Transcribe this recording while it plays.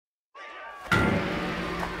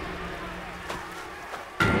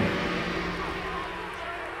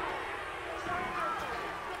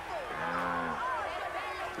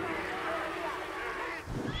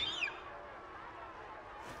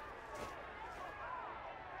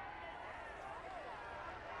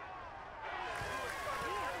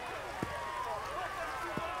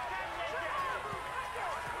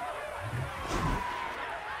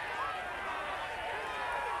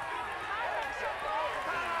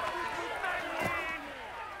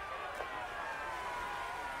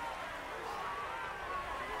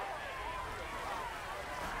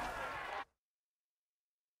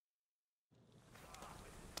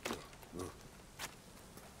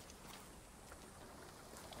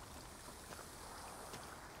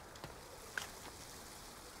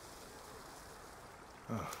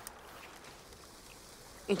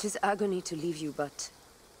It is agony to leave you, but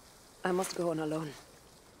I must go on alone.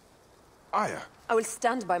 Aya, I will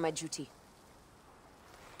stand by my duty.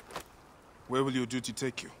 where will your duty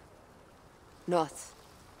take you? North,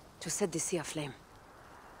 to set the sea aflame.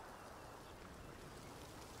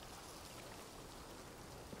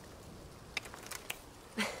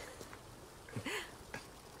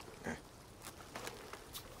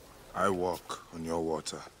 I walk on your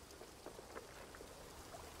water.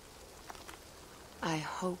 I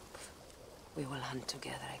hope we will hunt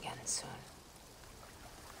together again soon.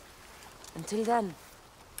 Until then,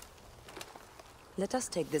 let us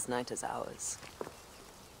take this night as ours.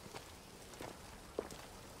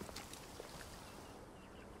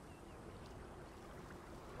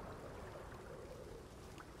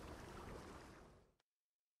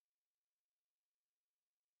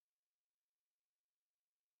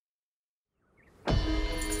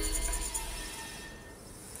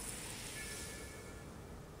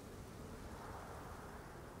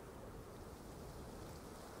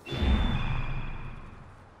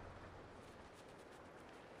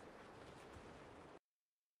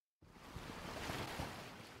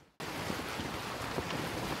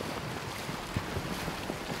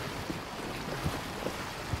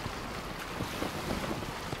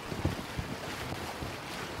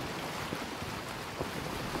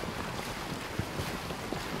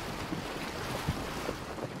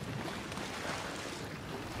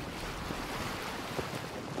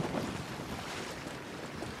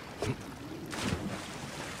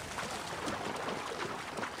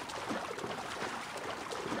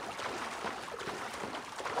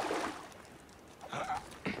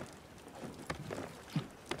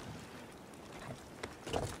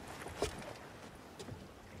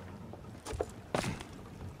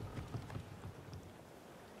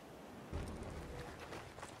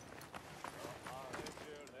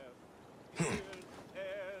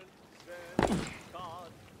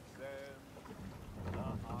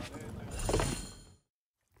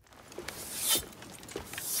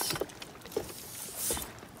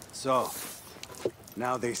 So,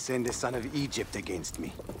 now they send the son of Egypt against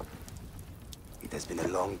me. It has been a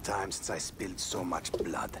long time since I spilled so much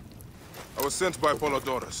blood. I was sent by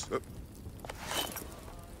Polydorus.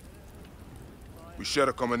 We share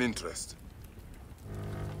a common interest.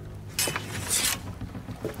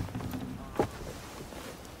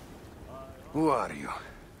 Who are you?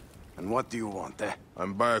 And what do you want, eh?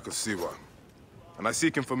 I'm Bayek of Siwa, and I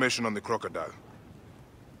seek information on the crocodile.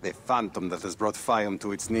 The phantom that has brought Pharaoh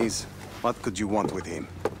to its knees. What could you want with him?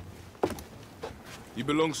 He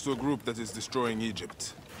belongs to a group that is destroying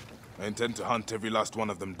Egypt. I intend to hunt every last one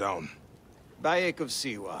of them down. Bayek of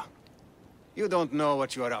Siwa. You don't know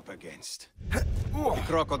what you are up against. The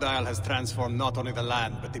crocodile has transformed not only the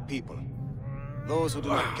land, but the people. Those who do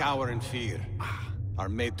not cower in fear are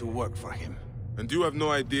made to work for him. And you have no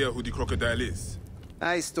idea who the crocodile is?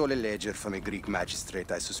 I stole a ledger from a Greek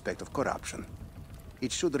magistrate I suspect of corruption.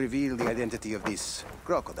 It should reveal the identity of this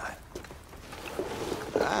crocodile.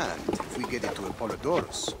 And if we get it to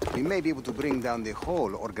Apollodorus, we may be able to bring down the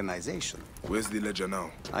whole organization. Where's the ledger now?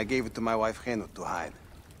 I gave it to my wife Henut to hide.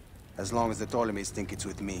 As long as the Ptolemies think it's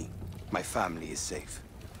with me, my family is safe.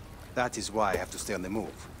 That is why I have to stay on the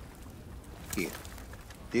move. Here.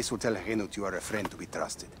 This will tell Henut you are a friend to be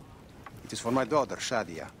trusted. It is for my daughter,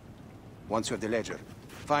 Shadia. Once you have the ledger,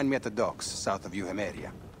 find me at the docks south of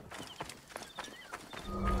Euhemeria.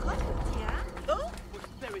 Oh,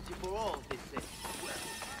 prosperity for all, they say.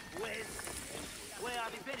 Well, where are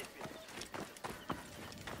the benefits?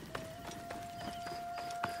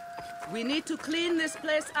 We need to clean this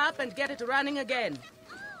place up and get it running again.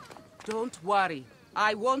 Don't worry.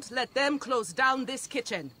 I won't let them close down this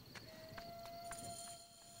kitchen.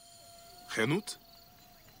 Henut?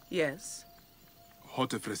 Yes?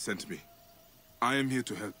 Hotefres sent me. I am here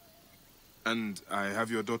to help. And I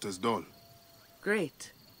have your daughter's doll.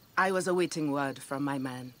 Great. I was awaiting word from my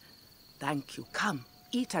man. Thank you. Come,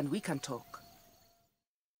 eat and we can talk.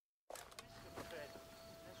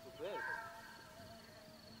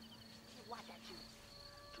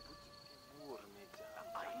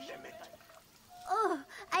 Oh,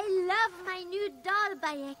 I love my new doll,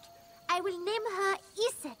 Bayek. I will name her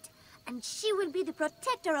Iset, and she will be the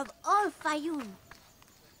protector of all Fayoum.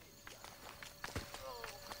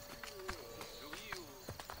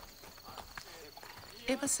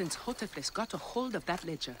 Ever since Hotefres got a hold of that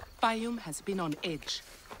ledger, Fayoum has been on edge.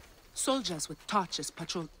 Soldiers with torches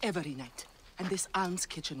patrol every night, and this alms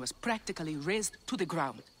kitchen was practically razed to the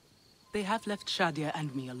ground. They have left Shadia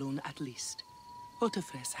and me alone at least.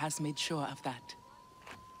 Hotefres has made sure of that.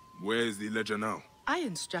 Where is the ledger now? I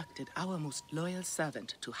instructed our most loyal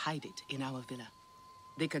servant to hide it in our villa.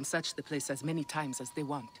 They can search the place as many times as they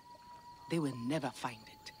want. They will never find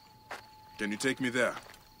it. Can you take me there?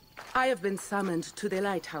 I have been summoned to the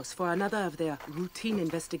lighthouse for another of their routine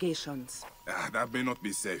investigations. That may not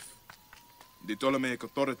be safe. The Ptolemaic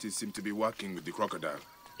authorities seem to be working with the crocodile.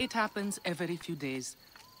 It happens every few days.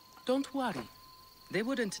 Don't worry. They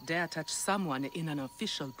wouldn't dare touch someone in an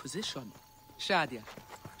official position. Shadia,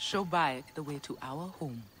 show Bayek the way to our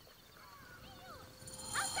home.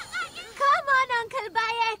 Come on, Uncle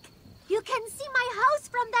Bayek. You can see my house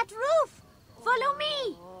from that roof. Follow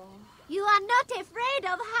me. You are not afraid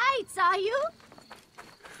of heights, are you?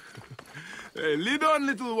 Hey, lead on,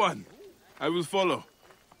 little one. I will follow.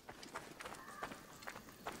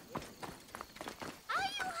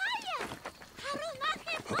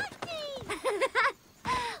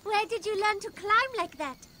 Where did you learn to climb like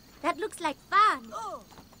that? That looks like fun. Oh.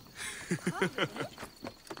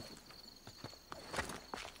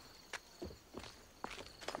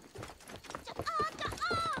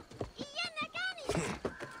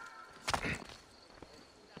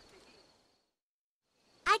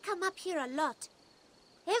 I come up here a lot.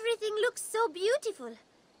 Everything looks so beautiful.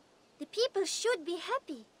 The people should be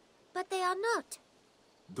happy, but they are not.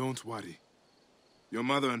 Don't worry. Your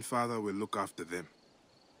mother and father will look after them.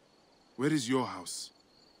 Where is your house?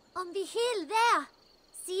 On the hill there.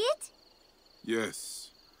 See it?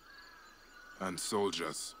 Yes. And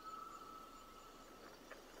soldiers.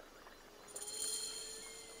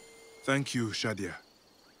 Thank you, Shadia.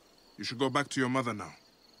 You should go back to your mother now.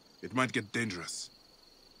 It might get dangerous.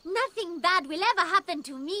 Nothing bad will ever happen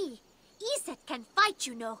to me. Iset can fight,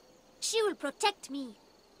 you know. She will protect me.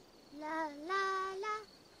 La la la,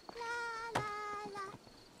 la la la,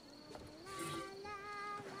 la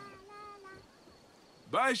la la.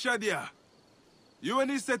 Bye, Shadia. You and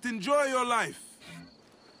Iset enjoy your life.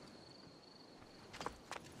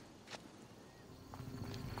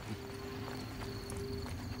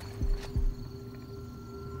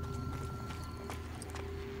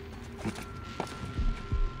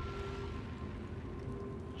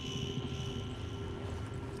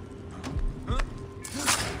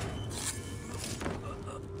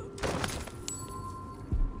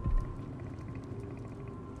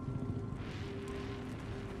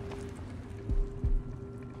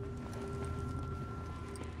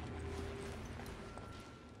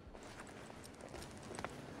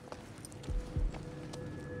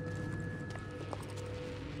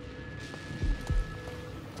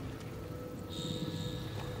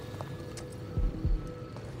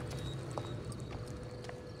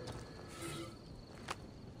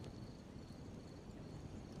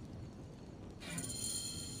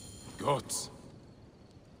 Gods.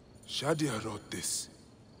 Shadia wrote this.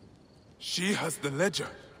 She has the ledger.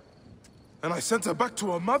 And I sent her back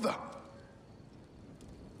to her mother.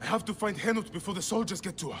 I have to find Henut before the soldiers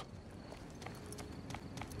get to her.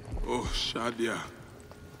 Oh, Shadia.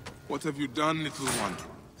 What have you done, little one?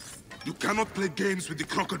 You cannot play games with the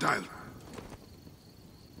crocodile.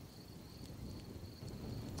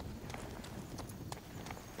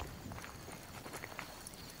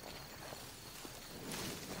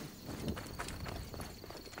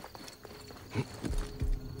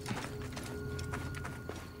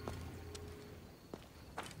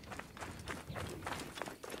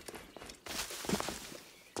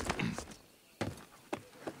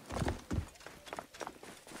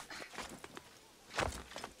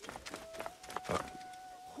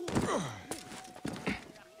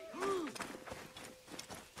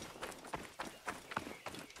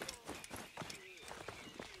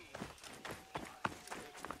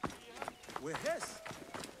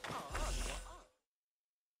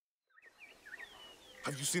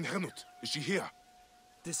 Have you seen Henut? Is she here?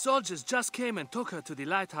 The soldiers just came and took her to the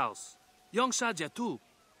lighthouse. Young Shadia too.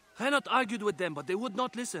 Henut argued with them, but they would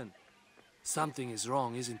not listen. Something is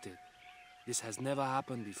wrong, isn't it? This has never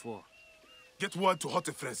happened before. Get word to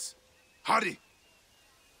Hotefres. Hurry!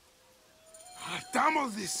 Damn all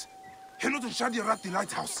this! Henut and Shadia are at the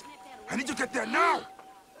lighthouse. I need to get there now!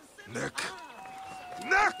 Neck!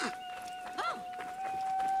 Neck!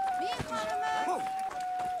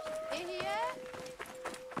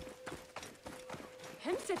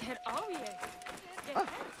 Hemset her alweer.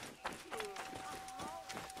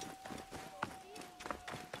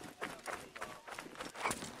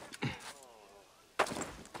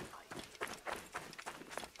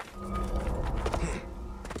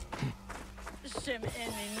 Shem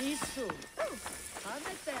enenisu.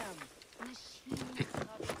 Hametem.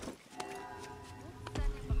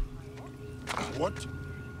 What?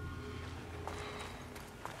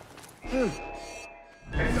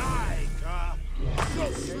 So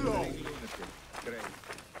slow!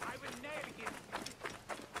 I will nail him!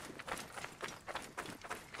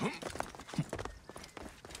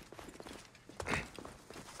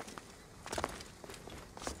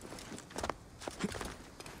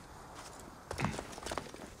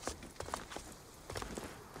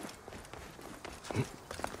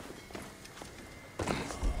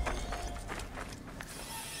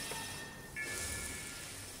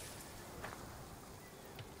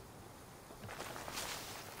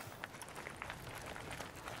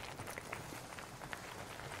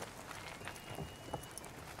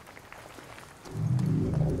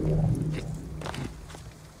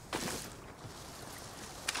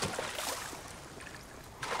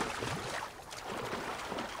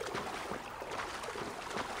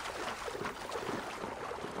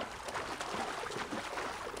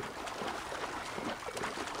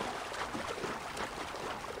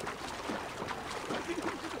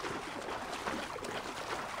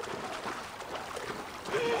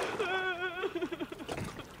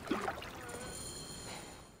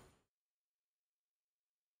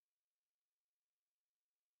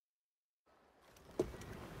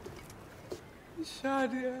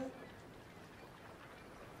 Shadia.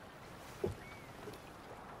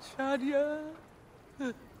 Shadia.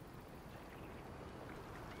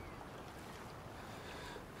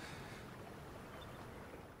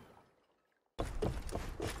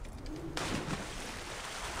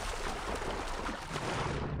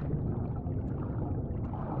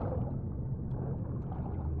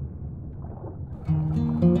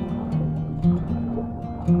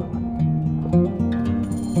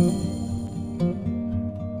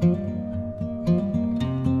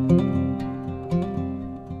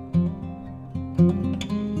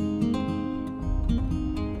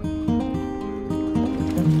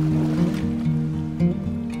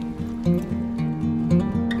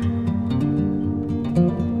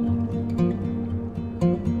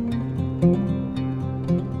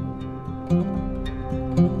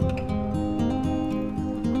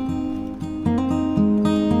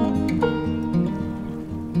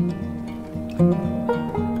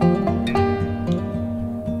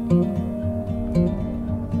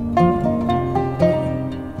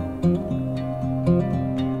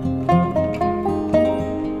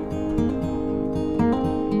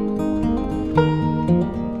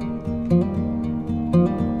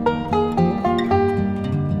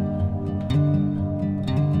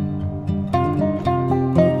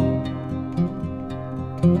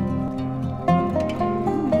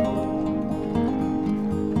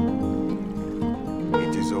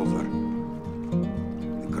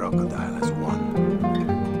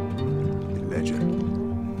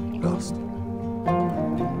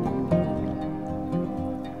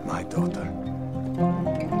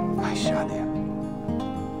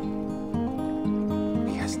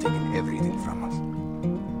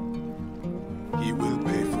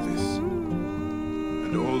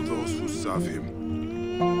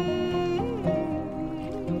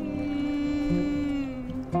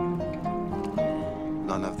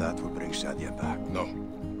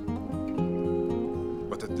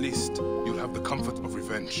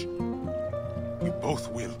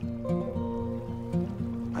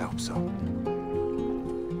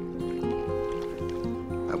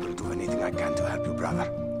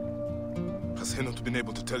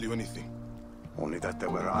 Tell you anything? Only that there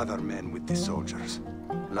were other men with the soldiers.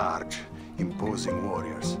 Large, imposing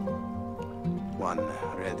warriors. One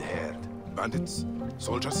red-haired. Bandits?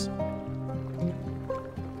 Soldiers?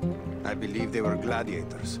 I believe they were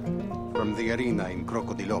gladiators. From the arena in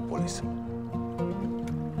Crocodilopolis.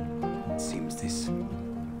 It seems this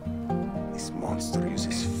monster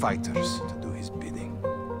uses fighters to do his bidding.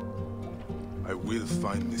 I will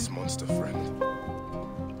find this monster, friend.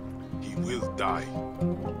 He will die.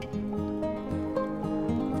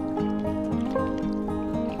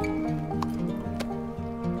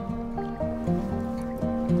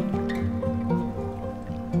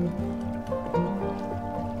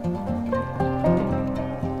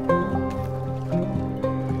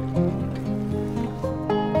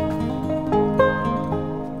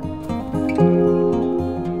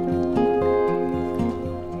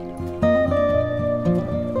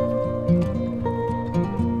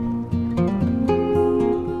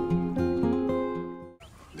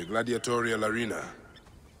 Gladiatorial arena.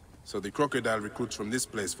 So the crocodile recruits from this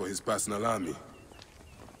place for his personal army.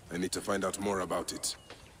 I need to find out more about it.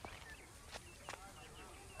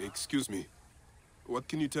 Excuse me. What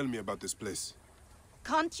can you tell me about this place?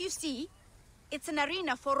 Can't you see? It's an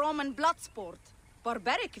arena for Roman blood sport.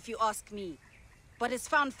 Barbaric, if you ask me. But it's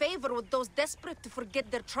found favor with those desperate to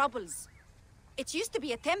forget their troubles. It used to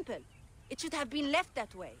be a temple. It should have been left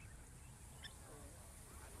that way.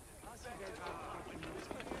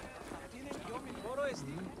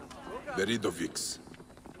 Beridovix,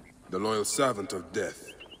 the loyal servant of death.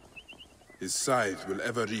 His scythe will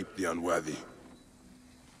ever reap the unworthy.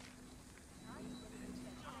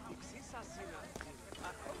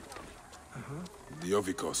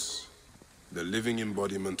 Diovikos, the living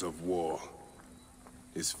embodiment of war.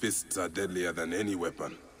 His fists are deadlier than any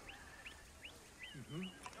weapon.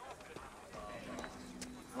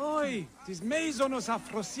 Oi, tis Maisonos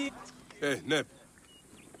Afrosi. Hey, Neb.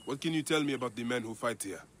 What can you tell me about the men who fight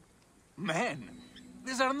here? Men?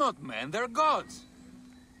 These are not men, they're gods.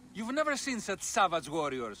 You've never seen such savage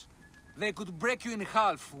warriors. They could break you in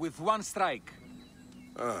half with one strike.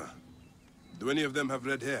 Ah. Do any of them have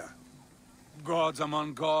red hair? Gods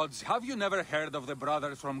among gods. Have you never heard of the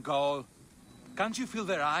brothers from Gaul? Can't you feel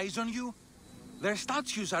their eyes on you? Their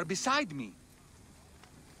statues are beside me.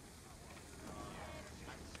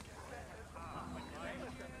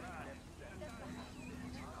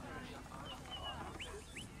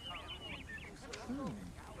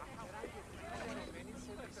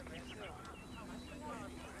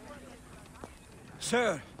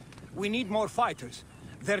 Sir, we need more fighters.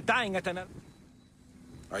 They're dying at an...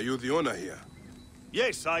 Are you the owner here?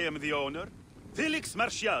 Yes, I am the owner. Felix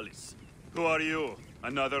Martialis. Who are you?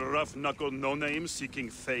 Another rough-knuckle no-name seeking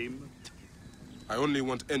fame? I only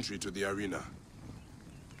want entry to the arena.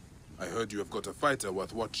 I heard you have got a fighter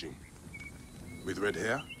worth watching. With red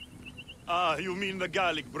hair? Ah, you mean the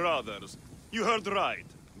Gallic brothers. You heard right.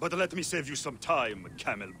 But let me save you some time,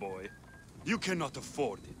 camel boy. You cannot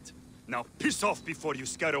afford it. Now piss off before you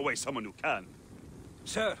scare away someone who can.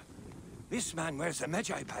 Sir, this man wears a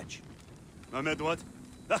Medjay badge. Ahmed, what?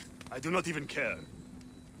 Ah, I do not even care.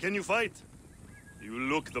 Can you fight? You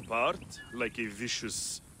look the part, like a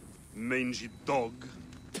vicious, mangy dog.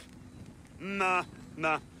 Nah.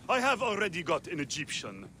 I have already got an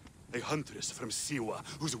Egyptian. A huntress from Siwa,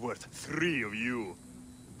 who's worth 3 of you.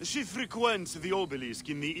 She frequents the obelisk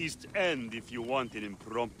in the East End if you want an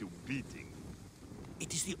impromptu beating.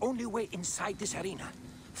 It is the only way inside this arena.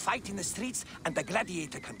 Fight in the streets, and the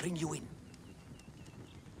gladiator can bring you in.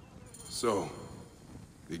 So,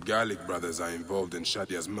 the Gallic brothers are involved in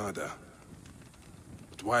Shadia's murder.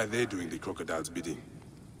 But why are they doing the crocodile's bidding?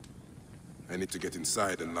 I need to get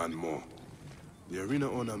inside and learn more. The arena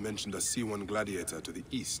owner mentioned a C1 gladiator to the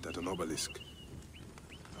east at an obelisk.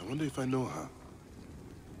 I wonder if I know her.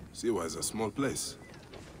 Siwa is a small place.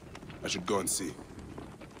 I should go and see.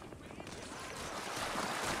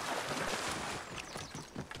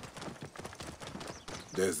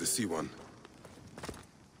 There's the C1.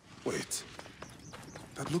 Wait.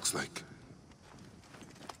 That looks like...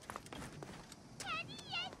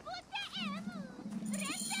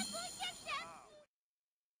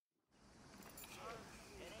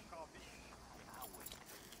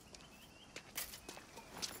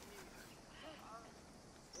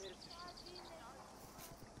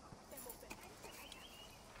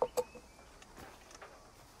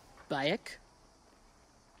 Bayek?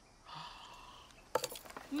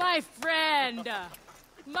 My friend!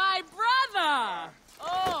 My brother!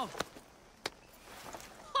 Oh!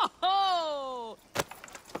 Ho ho!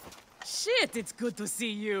 Shit, it's good to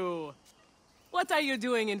see you. What are you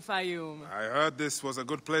doing in Fayum? I heard this was a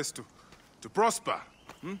good place to prosper.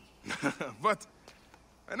 But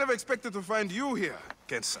I never expected to find you here,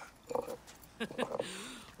 Kensa.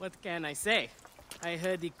 What can I say? I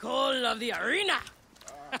heard the call of the arena!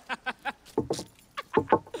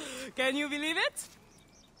 Can you believe it?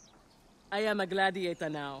 I am a gladiator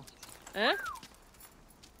now. Eh?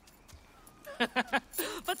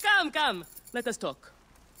 But come. Let us talk.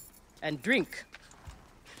 And drink.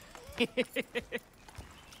 I'm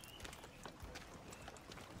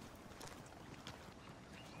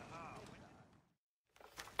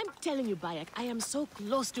telling you, Bayek, I am so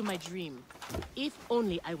close to my dream. If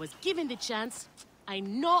only I was given the chance, I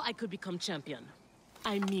know I could become champion.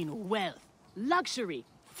 I mean wealth, luxury,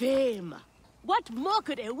 fame. What more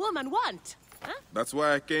could a woman want? Huh? That's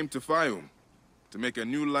why I came to Fayum. To make a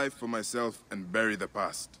new life for myself and bury the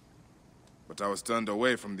past. But I was turned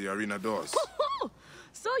away from the arena doors.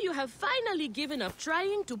 So you have finally given up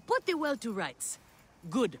trying to put the world to rights.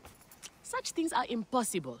 Good. Such things are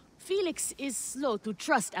impossible. Felix is slow to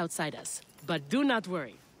trust outsiders. But do not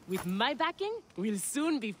worry. With my backing, we'll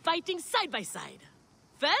soon be fighting side by side.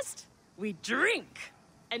 First, we drink.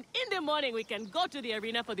 And in the morning, we can go to the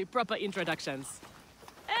arena for the proper introductions.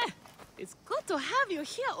 It's good to have you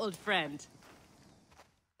here, old friend.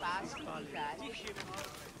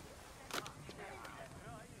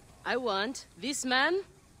 I want this man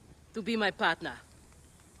to be my partner.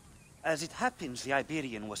 As it happens, the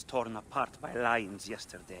Iberian was torn apart by lions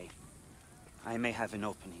yesterday. I may have an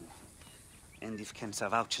opening. And if Kensa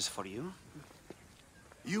vouches for you?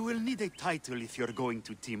 You will need a title if you're going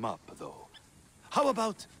to team up, though. How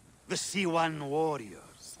about the C1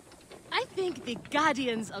 Warriors? I think the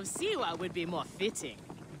Guardians of Siwa would be more fitting.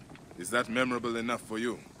 Is that memorable enough for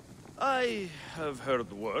you? I have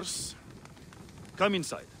heard worse. Come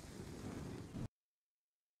inside.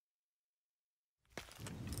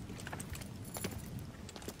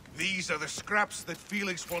 These are the scraps that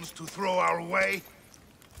Felix wants to throw our way?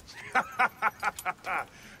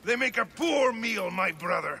 They make a poor meal, my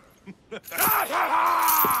brother.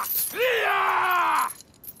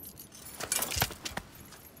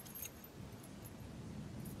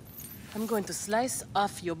 I'm going to slice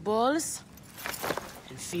off your balls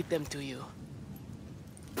and feed them to you.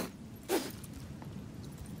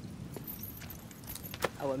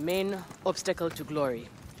 Our main obstacle to glory,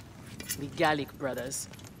 the Gallic brothers.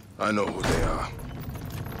 I know who they are.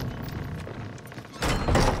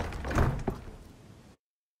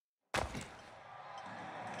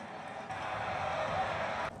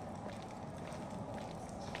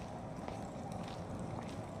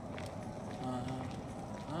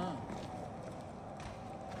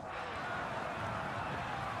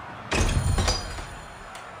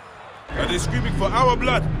 they screaming for our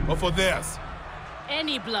blood or for theirs?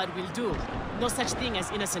 Any blood will do. No such thing as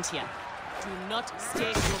innocent here. Do not stay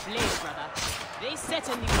your blade, brother. They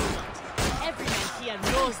certainly will not. Every man here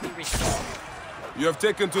knows the risks. You have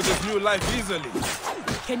taken to this new life easily.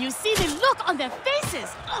 Can you see the look on their faces?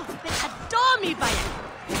 Oh, they adore me, Bayek.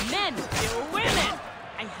 The men, the women.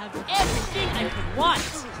 I have everything I could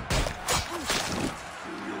want.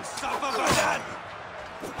 You son of a gun!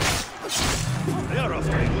 They are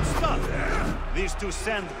offering good stuff. These two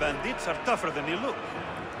sand bandits are tougher than they look.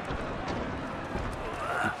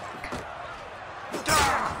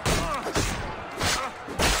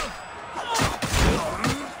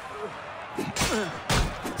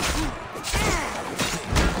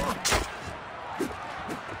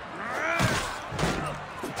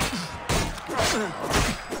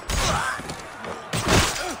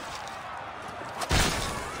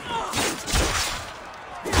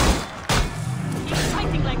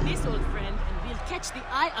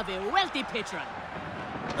 Of a wealthy patron.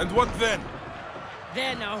 And what then?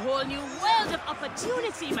 Then a whole new world of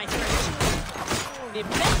opportunity, my friend. The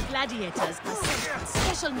best gladiators are sent on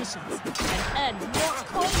special missions and earn more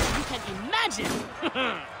coin than you can imagine.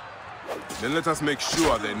 Then let us make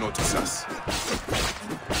sure they notice us.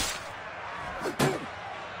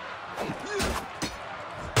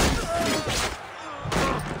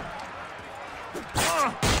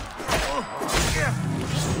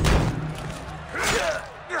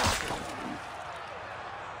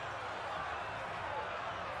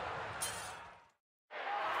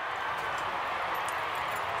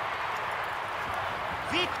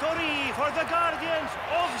 Victory for the Guardians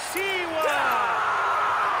of Siwa!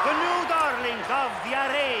 The new darlings of the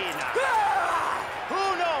arena! Who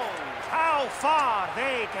knows how far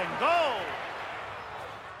they can go?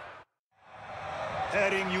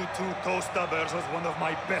 Pairing you two toe-stubbers was one of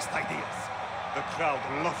my best ideas. The crowd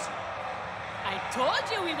loves you. I told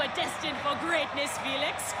you we were destined for greatness,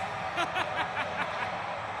 Felix.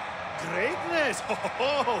 Greatness?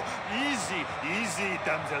 Oh, easy, easy,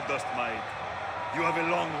 damsel dustmite. You have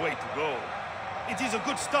a long way to go. It is a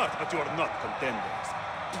good start, but you are not contenders.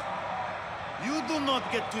 You do not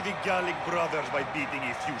get to the Gallic brothers by beating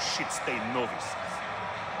a few shit-stained novices.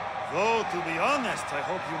 Though, to be honest, I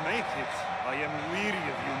hope you make it. I am weary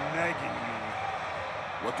of you nagging me.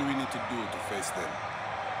 What do we need to do to face them?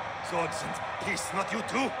 Swords and peace, not you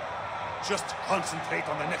two. Just concentrate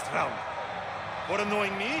on the next round. For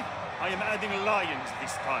annoying me, I am adding lions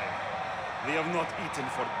this time. They have not eaten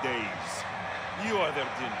for days. You are their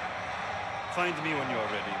dinner. Find me when you are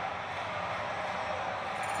ready.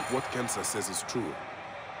 If what Kemsa says is true,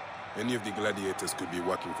 any of the gladiators could be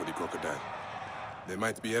working for the crocodile. There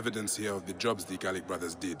might be evidence here of the jobs the Gallic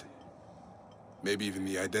brothers did. Maybe even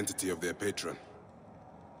the identity of their patron.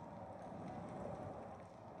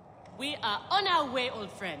 We are on our way,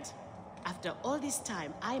 old friend. After all this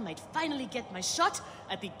time, I might finally get my shot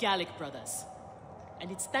at the Gallic brothers. And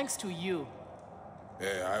it's thanks to you.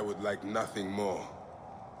 Yeah, I would like nothing more.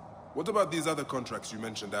 What about these other contracts you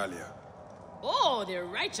mentioned earlier? Oh, the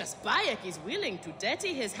righteous Bayek is willing to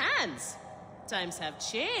dirty his hands. Times have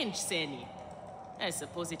changed, Seni. I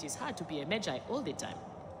suppose it is hard to be a Medjay all the time.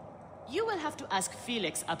 You will have to ask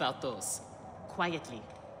Felix about those. Quietly.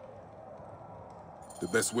 The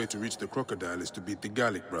best way to reach the crocodile is to beat the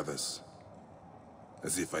Gallic brothers.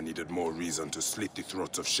 As if I needed more reason to slit the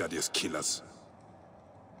throats of Shadia's killers.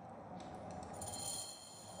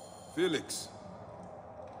 Felix,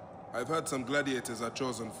 I've heard some gladiators are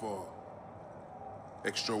chosen for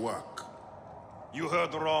extra work. You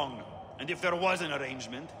heard wrong. And if there was an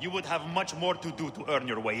arrangement, you would have much more to do to earn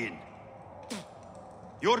your way in.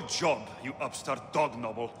 Your job, you upstart dog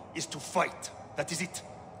noble, is to fight. That is it.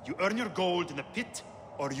 You earn your gold in the pit,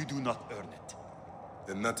 or you do not earn it.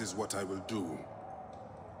 Then that is what I will do.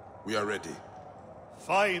 We are ready.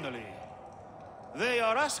 Finally. They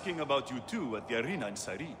are asking about you too at the arena in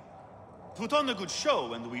Cyrene. Put on a good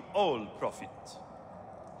show and we all profit.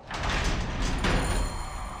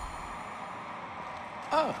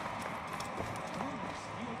 Oh.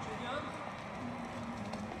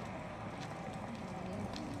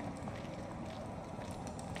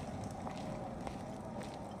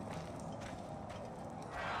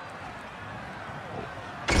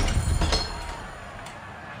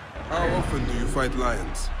 How often do you fight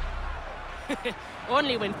lions?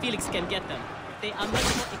 Only when Felix can get them. They are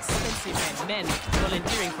much more expensive than men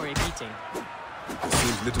volunteering for a beating. There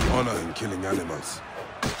seems little honor in killing animals.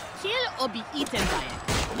 Kill or be eaten by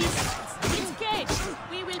it. Besides, it's caged.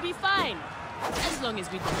 We will be fine. As long as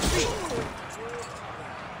we don't treat.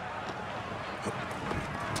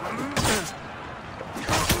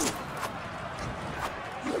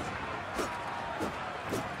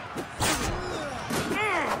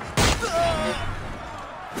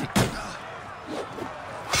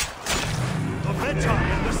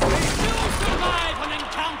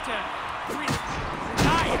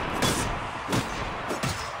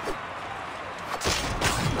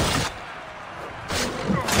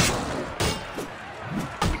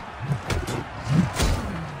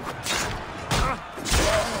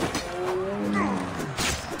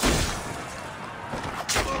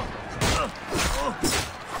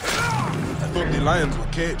 thought the lions were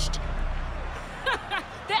caged.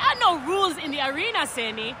 There are no rules in the arena,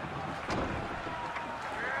 Seni.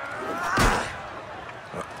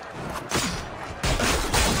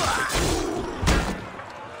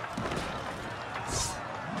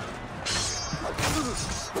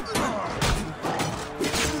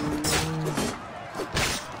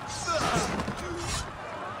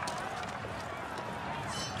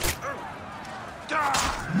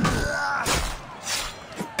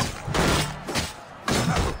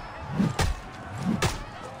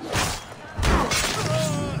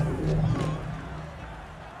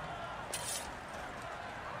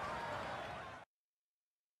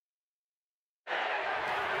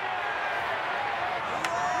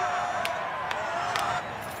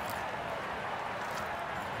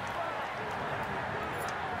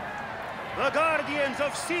 The Guardians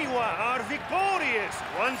of Siwa are victorious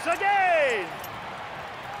once again!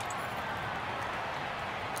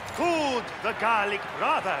 Could the Gallic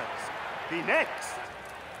brothers be next?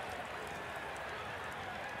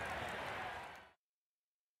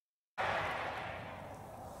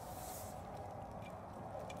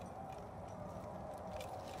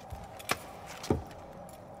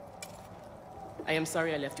 I am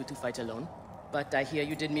sorry I left you to fight alone, but I hear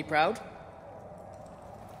you did me proud.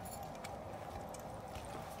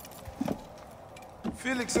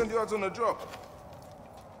 Felix sent you out on a job.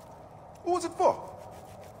 Who was it for?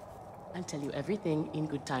 I'll tell you everything in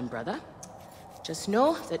good time, brother. Just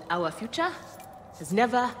know that our future has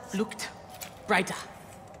never looked brighter.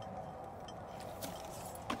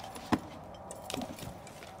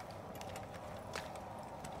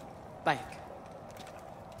 Bayek.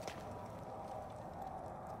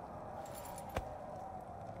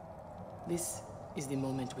 This is the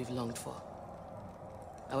moment we've longed for.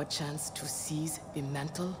 Our chance to seize the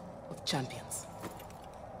mantle of champions.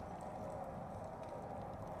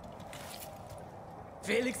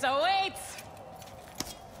 Felix awaits!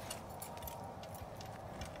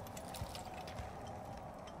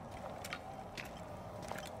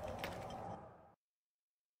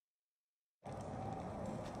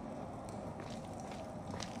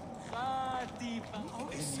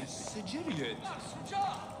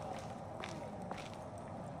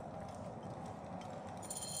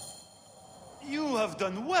 You have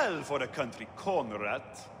done well for a country Conrad.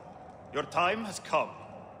 Your time has come.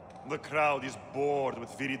 The crowd is bored with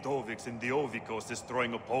Viridovics and Diovikos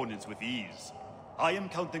destroying opponents with ease. I am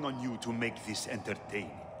counting on you to make this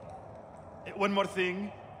entertaining. One more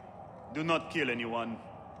thing. Do not kill anyone.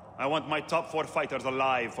 I want my top 4 fighters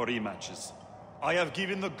alive for rematches. I have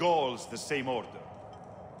given the Gauls the same order.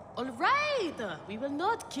 All right, we will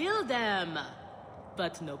not kill them.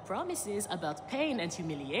 But no promises about pain and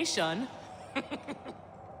humiliation.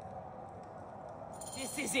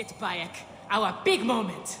 This is it, Bayek. Our big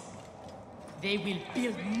moment. They will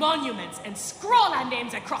build monuments and scroll our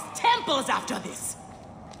names across temples after this.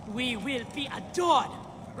 We will be adored,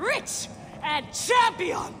 rich, and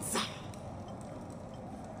champions!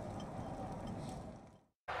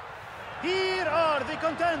 Here are the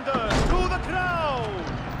contenders to the crown!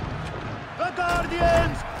 The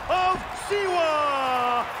Guardians of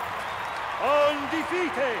Siwa!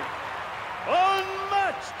 Undefeated!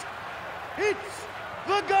 Unmatched! It's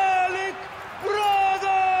the Gallic Brothers!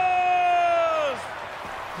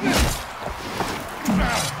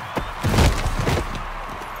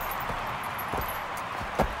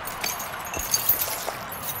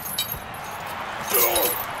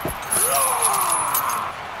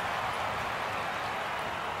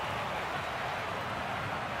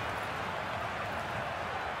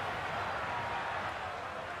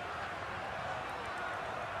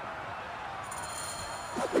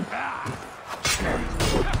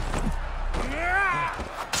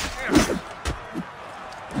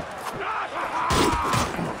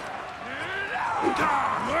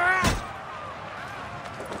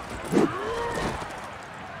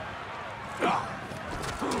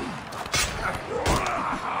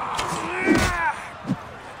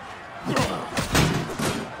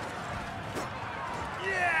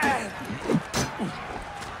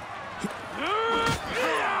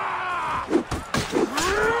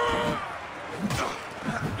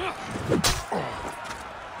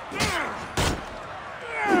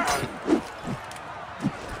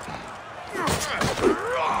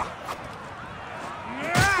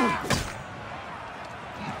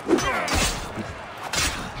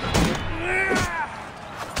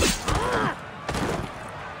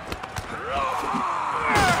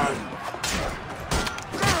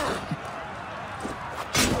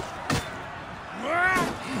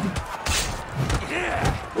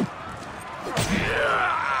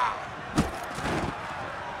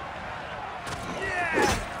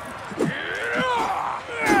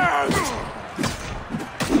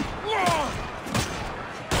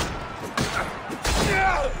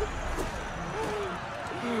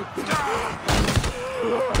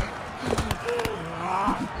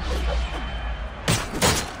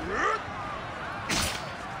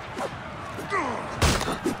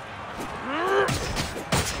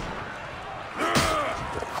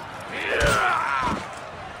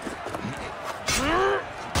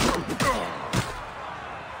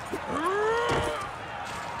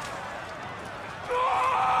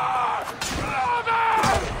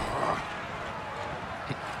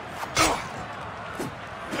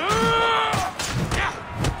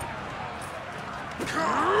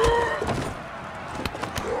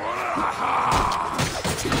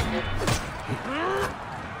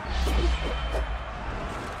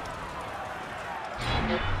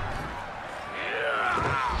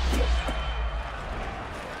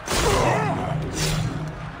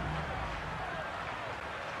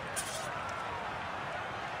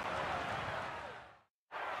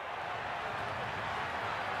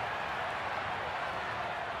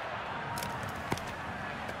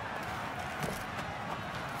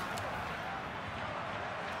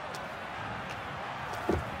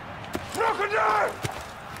 Crocodile!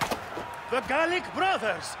 The Gallic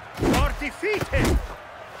brothers are defeated!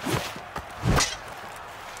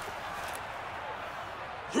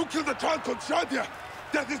 You killed the child called Shadia!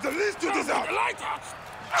 That is the least you deserve! The lighthouse!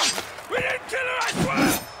 We didn't kill her, I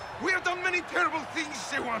swear! We have done many terrible things,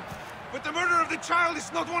 Shewan, but the murder of the child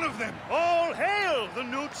is not one of them! All hail the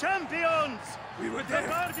new champions! We were the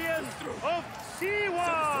guardians of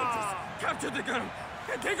Siwa! Capture the girl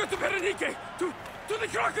and take her to Berenike, to the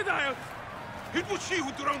crocodile! It was she who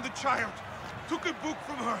drowned the child, took a book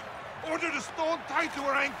from her, ordered a stone tied to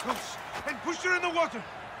her ankles, and pushed her in the water.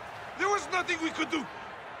 There was nothing we could do.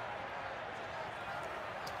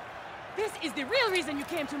 This is the real reason you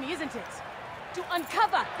came to me, isn't it? To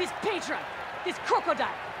uncover this patron, this crocodile.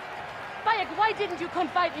 Bayek, why didn't you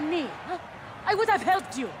confide in me? Huh? I would have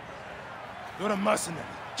helped you. You're a mercenary,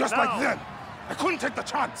 just Now, like them. I couldn't take the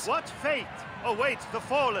chance. What fate awaits the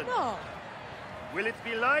fallen? No. Will it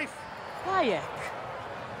be life? Bayek.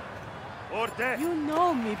 Or death? You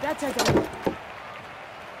know me better than...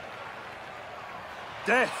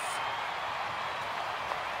 Death!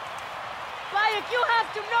 Bayek, you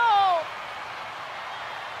have to know!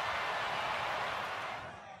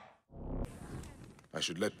 I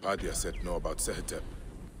should let Padiaset know about Sehetep.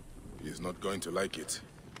 He is not going to like it.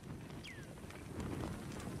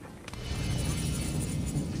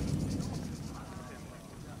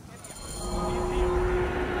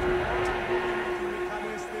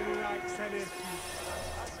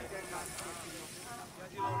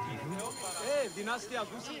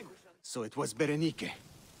 So it was Berenike.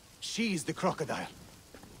 She is the crocodile.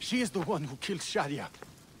 She is the one who killed Shadia.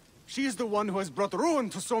 She is the one who has brought ruin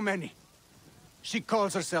to so many. She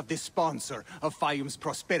calls herself the sponsor of Fayum's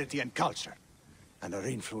prosperity and culture. And her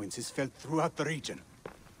influence is felt throughout the region.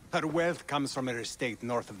 Her wealth comes from her estate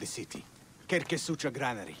north of the city. Kerkesucha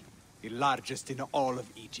Granary, the largest in all of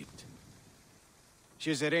Egypt. She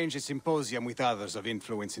has arranged a symposium with others of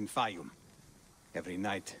influence in Fayum. Every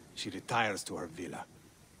night, she retires to her villa,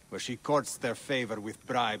 where she courts their favor with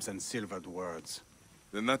bribes and silvered words.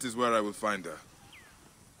 Then that is where I will find her.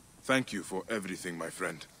 Thank you for everything, my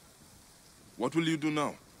friend. What will you do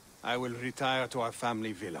now? I will retire to our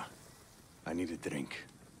family villa. I need a drink.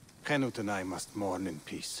 Henut and I must mourn in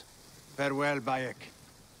peace. Farewell, Bayek.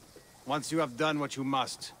 Once you have done what you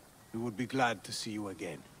must, we would be glad to see you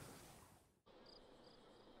again.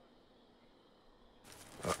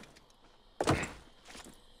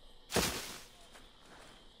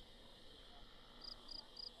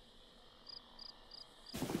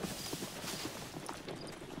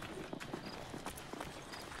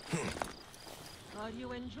 Are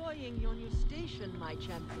you enjoying your new station, my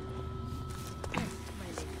champion? Yes, my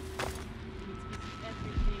lady. It's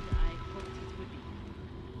everything I hoped it would be.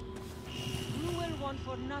 You will want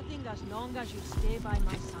for nothing as long as you stay by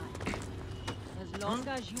my side. As long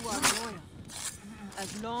as you are loyal.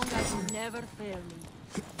 As long as you never fail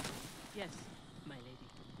me. Yes, my lady.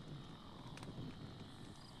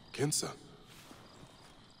 Kensa,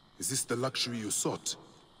 is this the luxury you sought?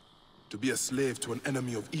 To be a slave to an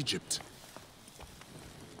enemy of Egypt?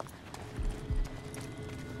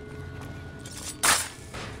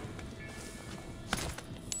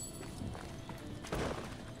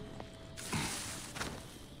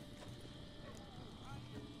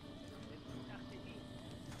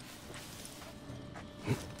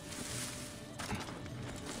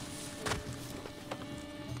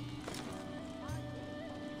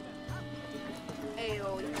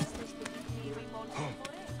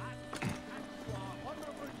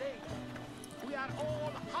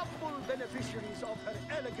 Beneficiaries of her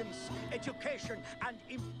elegance, education, and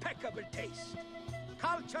impeccable taste.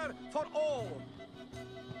 Culture for all.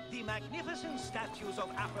 the magnificent statues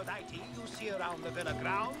of Aphrodite you see around the villa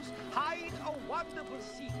grounds hide a wonderful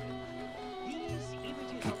secret. These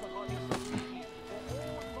images of the goddess of beauty were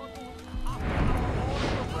all modeled after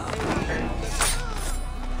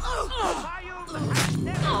our Bayek has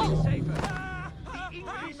never been safer. The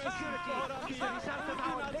increased security is the result of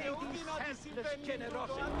Our Lady's selfless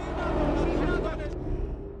generosity.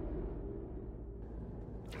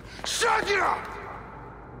 Shadia!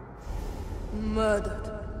 Murdered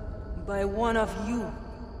by one of you.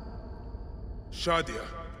 Shadia.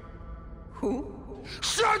 Who?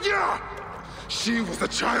 Shadia! She was the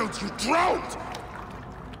child you drowned!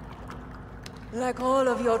 Like all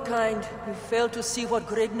of your kind, you fail to see what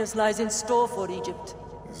greatness lies in store for Egypt.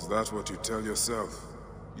 Is that what you tell yourself?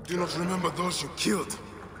 You do not remember those you killed.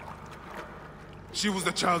 She was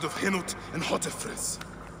the child of Henut and Hotefres.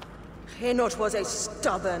 Henut was a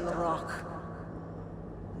stubborn rock.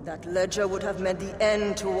 That ledger would have meant the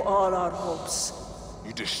end to all our hopes.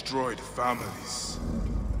 You destroyed families.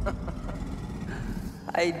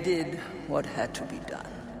 I did what had to be done.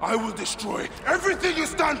 I will destroy everything you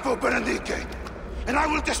stand for, Berenike! And I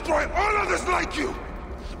will destroy all others like you!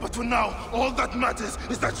 But for now, all that matters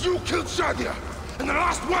is that you killed Shadia! And the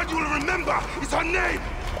last word you will remember is her name!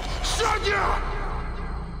 Shadia!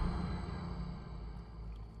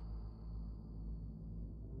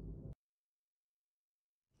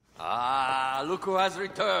 Ah, look who has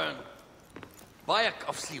returned. Bayek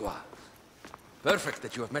of Siwa. Perfect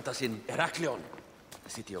that you have met us in Heraklion, the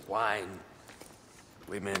city of wine,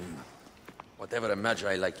 women, whatever a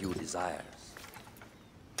Medjay like you desires.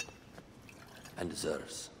 And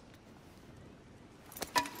deserves.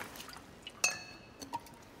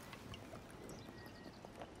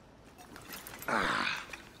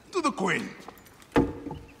 To the Queen!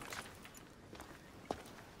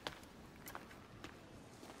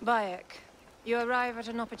 Bayek, you arrive at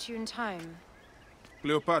an opportune time.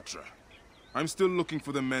 Cleopatra, I'm still looking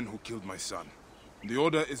for the men who killed my son. The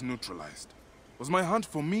order is neutralized. Was my hunt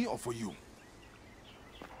for me or for you?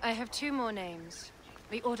 I have 2 more names.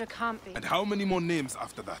 The order can't be... And how many more names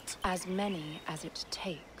after that? As many as it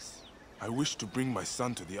takes. I wish to bring my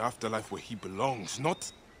son to the afterlife where he belongs,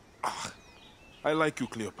 not... I like you,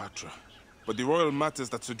 Cleopatra. But the royal matters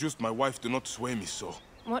that seduced my wife do not sway me so.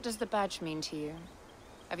 What does the badge mean to you?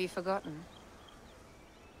 Have you forgotten?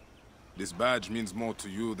 This badge means more to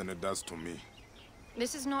you than it does to me.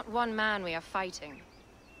 This is not one man we are fighting.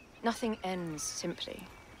 Nothing ends simply.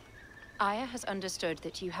 Aya has understood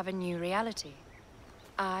that you have a new reality.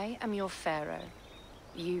 I am your pharaoh.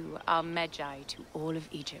 You are Medjay to all of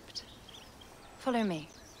Egypt. Follow me.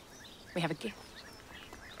 We have a gift.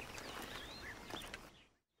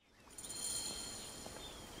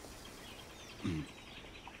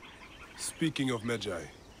 Speaking of Medjay,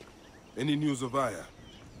 any news of Aya?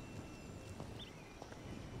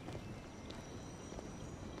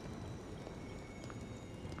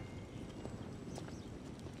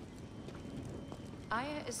 Aya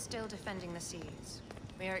is still defending the seas.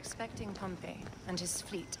 We are expecting Pompey and his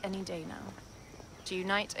fleet any day now, to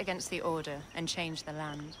unite against the Order and change the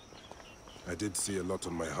land. I did see a lot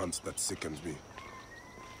on my hunts that sickened me.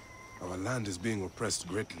 Our land is being oppressed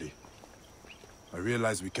greatly. I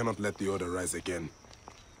realize we cannot let the Order rise again.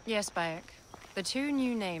 Yes, Bayek. The 2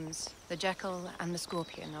 new names, the Jackal and the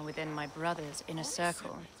Scorpion, are within my brother's inner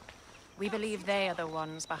circle. We believe they are the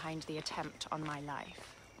ones behind the attempt on my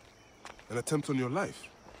life. An attempt on your life?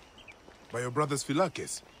 By your brother's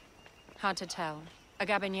Philakes? Hard to tell. A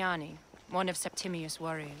Gabiniani, one of Septimius'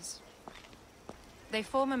 warriors. They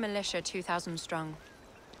form a militia 2,000 strong.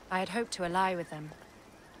 I had hoped to ally with them.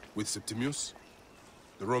 With Septimius?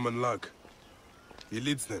 The Roman lug? He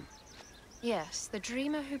leads them? Yes, the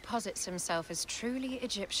dreamer who posits himself as truly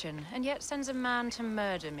Egyptian, and yet sends a man to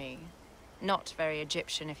murder me. Not very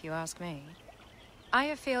Egyptian, if you ask me.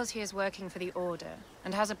 Aya feels he is working for the Order,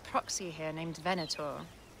 and has a proxy here named Venator.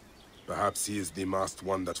 Perhaps he is the masked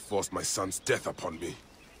one that forced my son's death upon me.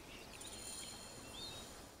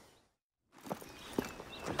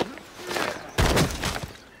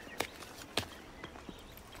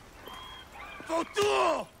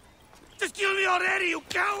 Fotuo! Just kill me already, you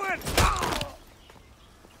coward!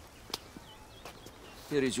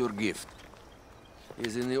 Here is your gift. He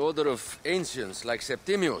is in the order of ancients like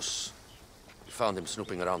Septimius. We found him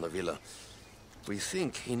snooping around the villa. We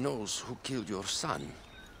think he knows who killed your son.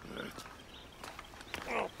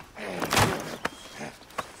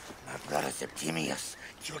 My brother Septimius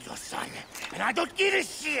killed your son, and I don't give a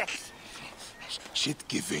shit!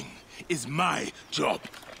 Shit-giving is my job.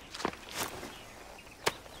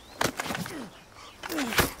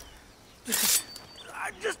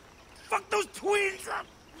 I just fucked those twins up.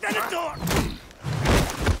 Then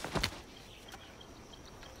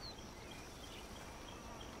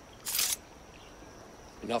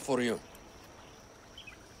Enough for you.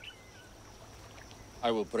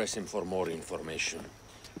 I will press him for more information.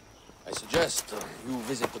 I suggest you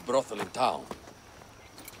visit the brothel in town.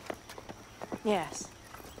 Yes.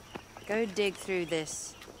 Go dig through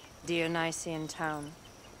this Dionysian town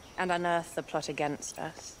and unearth the plot against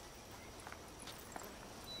us.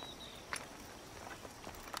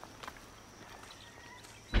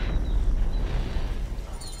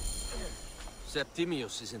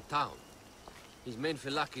 Septimius is in town. His main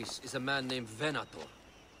phylakis is a man named Venator.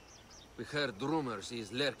 We heard rumors he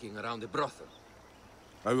is lurking around the brothel.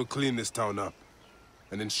 I will clean this town up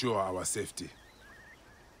and ensure our safety.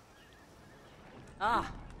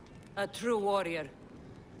 Ah, a true warrior.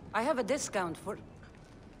 I have a discount for...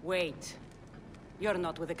 Wait. You're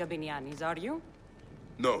not with the Gabinianis, are you?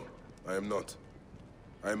 No, I am not.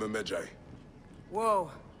 I am a Medjay. Whoa.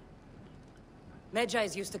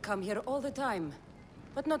 Medjays used to come here all the time,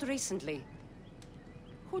 but not recently.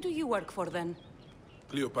 Who do you work for, then?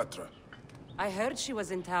 Cleopatra. I heard she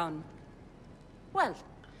was in town. Well,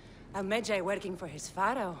 a Medjay working for his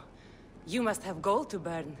Pharaoh. You must have gold to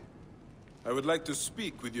burn. I would like to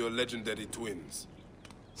speak with your legendary twins.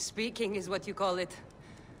 Speaking is what you call it.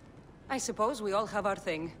 I suppose we all have our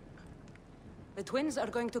thing. The twins are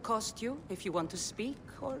going to cost you if you want to speak,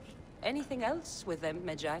 or anything else with them,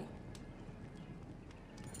 Medjay.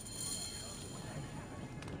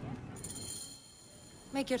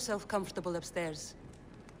 Make yourself comfortable upstairs.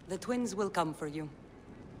 The twins will come for you.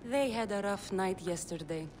 They had a rough night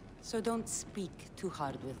yesterday, so don't speak too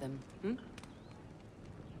hard with them, hmm?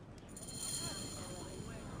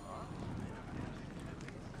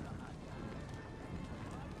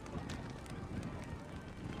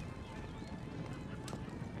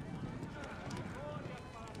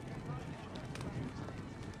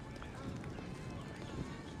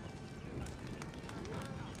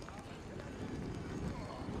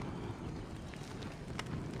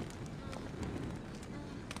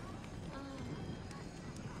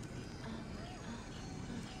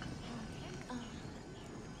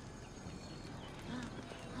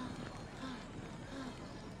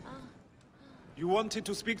 You wanted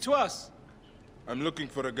to speak to us? I'm looking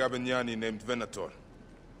for a Gabiniani named Venator.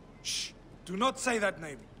 Shh! Do not say that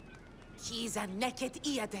name. He's a naked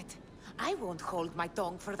idiot. I won't hold my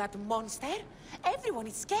tongue for that monster. Everyone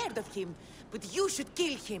is scared of him, but you should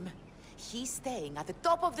kill him. He's staying at the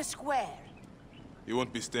top of the square. He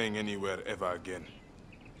won't be staying anywhere ever again.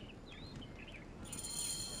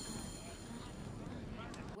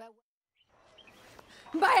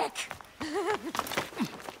 Bayek!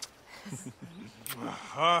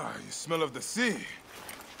 Ah, you smell of the sea.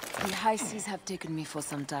 The high seas have taken me for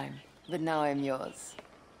some time, but now I'm yours.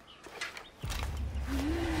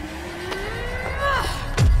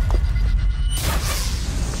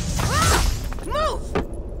 Move!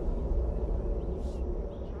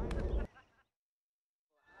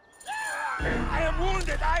 I am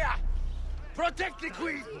wounded, Aya! Protect the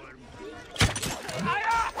queen!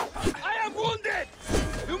 Aya! I am wounded!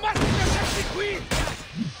 You must protect the queen!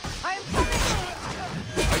 I am coming!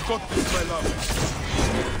 I got this, my love.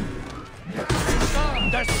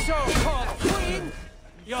 The so-called queen?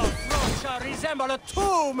 Your throne shall resemble a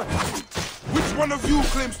tomb! Which one of you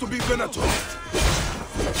claims to be Venator?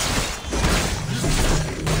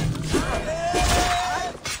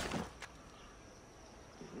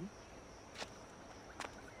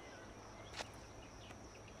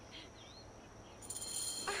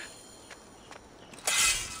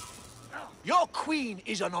 Your queen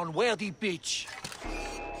is an unworthy bitch.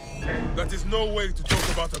 That is no way to talk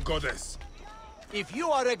about a goddess. If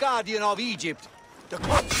you are a guardian of Egypt, the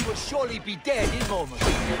country will surely be dead in moments.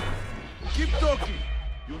 Keep talking.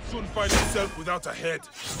 You'll soon find yourself without a head.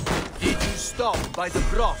 Did you stop by the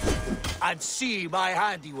broth and see my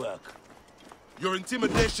handiwork? Your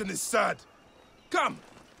intimidation is sad. Come,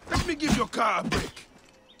 let me give your car a break.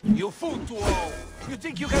 You fool to all. You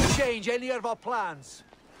think you can change any of our plans?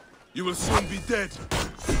 You will soon be dead.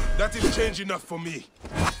 That is change enough for me.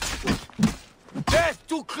 Death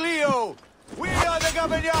to Cleo! We are the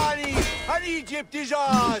Gabiniani, and Egypt is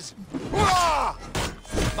ours! Hurrah!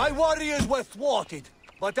 My warriors were thwarted,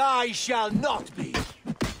 but I shall not be.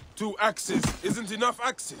 2 axes isn't enough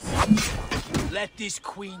axes. Let this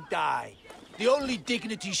queen die. The only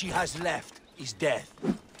dignity she has left is death.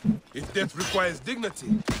 If death requires dignity,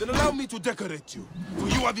 then allow me to decorate you. For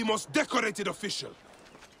you are the most decorated official.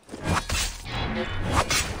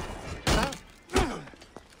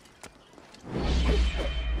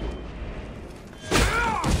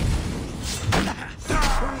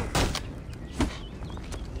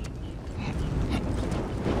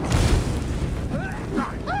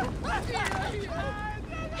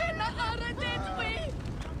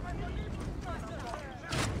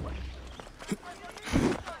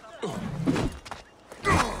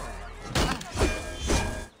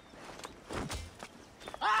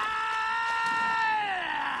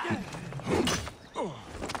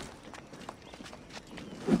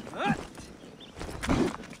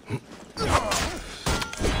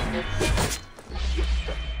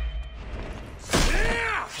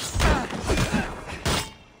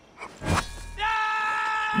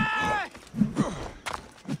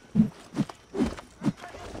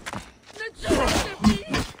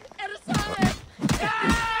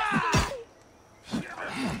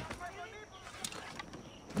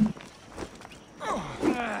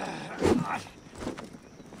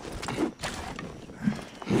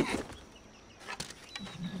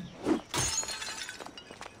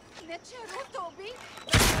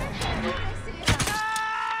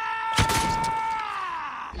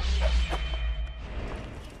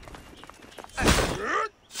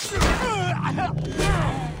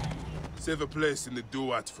 Save a place in the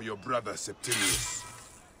duat for your brother Septimius.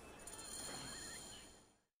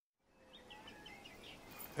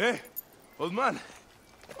 Hey, old man.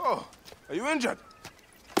 Oh, are you injured?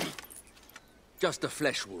 Just a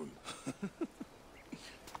flesh wound.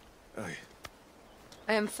 Aye.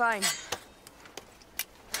 I am fine.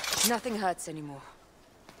 Nothing hurts anymore.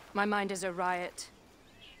 My mind is a riot.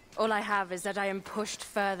 All I have is that I am pushed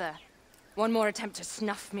further. One more attempt to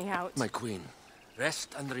snuff me out. My queen,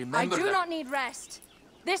 rest and I remember do that... not need rest.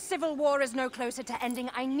 This civil war is no closer to ending.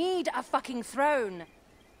 I need a fucking throne.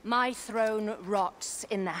 My throne rots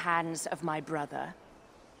in the hands of my brother.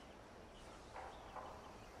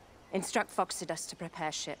 Instruct Foxidus to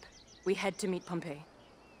prepare ship. We head to meet Pompey.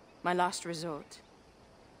 My last resort.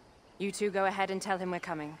 You two go ahead and tell him we're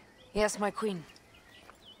coming. Yes, my queen.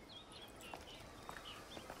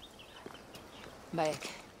 Bayek,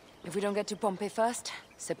 if we don't get to Pompey first,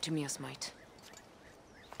 Septimius might.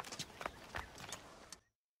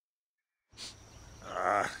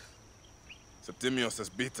 Septimius has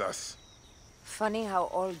beat us. Funny how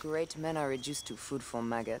all great men are reduced to food for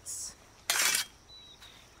maggots.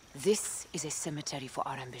 This is a cemetery for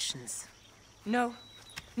our ambitions. No.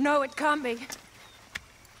 No, it can't be.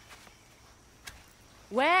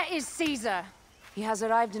 Where is Caesar? He has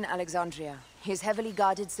arrived in Alexandria. He is heavily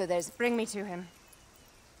guarded, so there's... Bring me to him.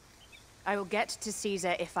 I will get to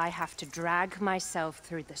Caesar if I have to drag myself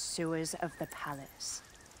through the sewers of the palace.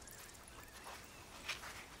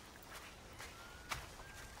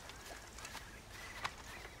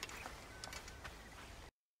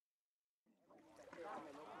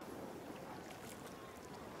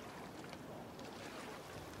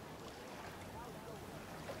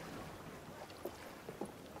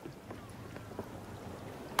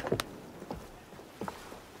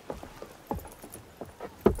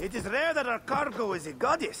 It is rare that our cargo is a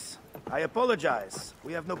goddess. I apologize.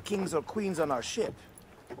 We have no kings or queens on our ship.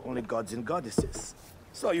 Only gods and goddesses.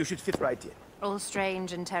 So you should fit right in. All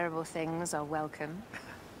strange and terrible things are welcome.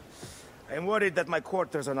 I am worried that my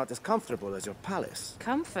quarters are not as comfortable as your palace.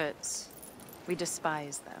 Comforts? We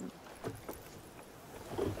despise them.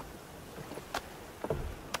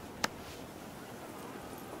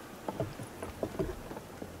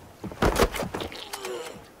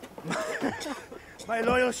 My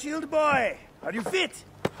loyal shield boy! Are you fit?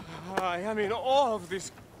 I am in awe of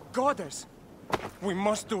this goddess. We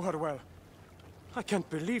must do her well. I can't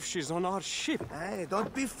believe she's on our ship. Hey,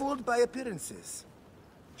 don't be fooled by appearances.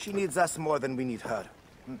 She needs us more than we need her.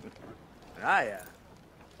 Raya,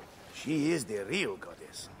 she is the real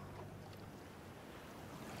goddess.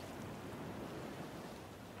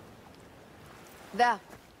 There,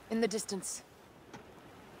 in the distance.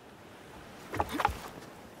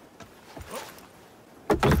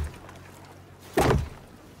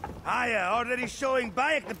 Aya, already showing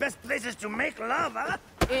Bayek the best places to make love, huh?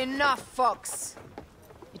 Enough, Fox.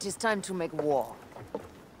 It is time to make war.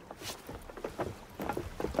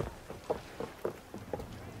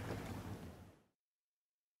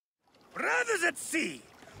 Brothers at sea,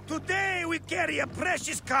 today we carry a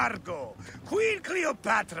precious cargo. Queen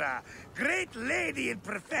Cleopatra, great lady in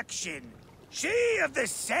perfection. She of the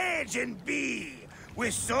Sage and Bee.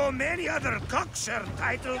 With so many other cocksure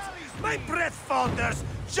titles, my breath falters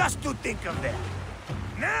just to think of them.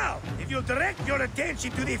 Now, if you'll direct your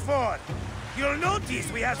attention to the fort, you'll notice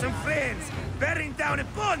we have some friends bearing down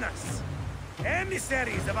upon us.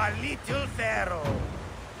 Emissaries of our little Pharaoh.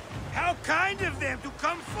 How kind of them to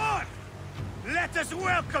come forth. Let us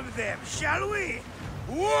welcome them, shall we?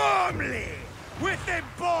 Warmly, with a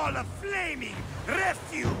ball of flaming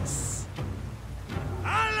refuse.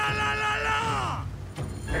 Ah la la la la!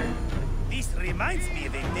 This reminds me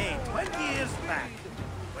of a day 20 years back,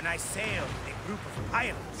 when I sailed with a group of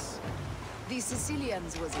pirates. The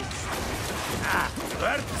Sicilians, was it? Ah, you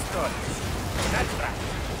heard the stories. That's right.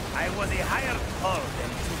 I was a hired hull then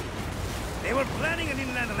too. They were planning an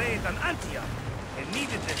inland raid on Antioch, and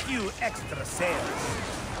needed a few extra sails.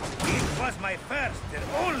 It was my first and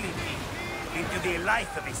only feat, into the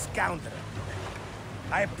life of a scoundrel.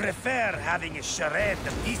 I prefer having a charade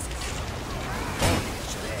of pieces. Only a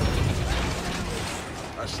charade.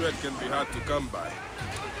 A shred can be hard to come by.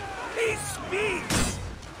 He speaks!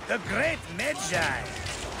 The great Medjay!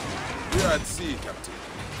 We are at sea, Captain.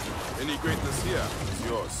 Any greatness here is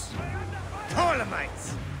yours.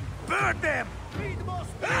 Ptolemites! Burn them!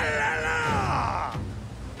 La la la!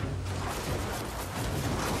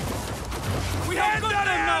 We have got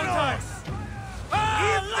them now, Tice!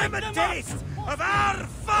 Give them a taste of our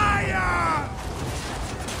fire!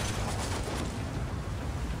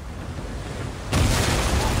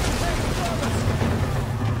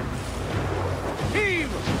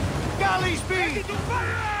 Heave! Galley speed! Ready to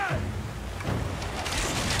fire!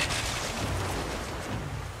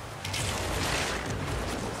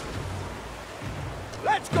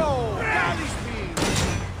 Let's go! Galley speed!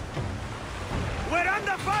 We're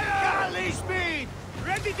under fire! Galley speed!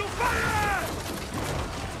 Ready to fire!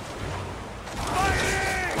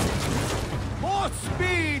 Firing! More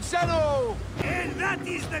speed, Zeno! And that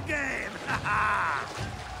is the game!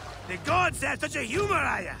 The gods have such a humor,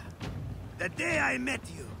 Aya! The day I met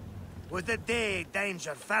you was the day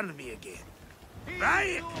danger found me again.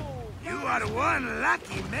 Right? You are one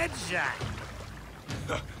lucky Medjay.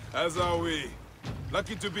 As are we.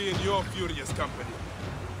 Lucky to be in your furious company.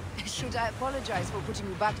 Should I apologize for putting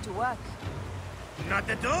you back to work? Not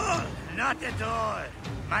at all! Not at all!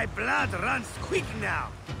 My blood runs quick now,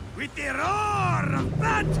 with the roar of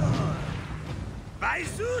battle! By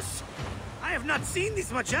Zeus! I have not seen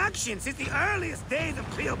this much action since the earliest days of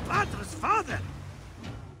Cleopatra's father!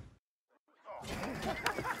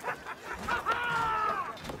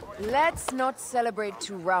 Let's not celebrate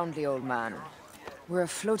too roundly, old man. We're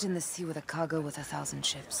afloat in the sea with a cargo worth 1,000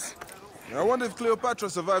 ships. I wonder if Cleopatra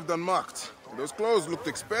survived unmarked. Those clothes looked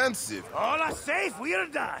expensive. All are safe, we're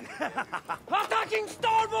done! Attacking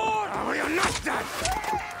starboard! Oh, you're not done!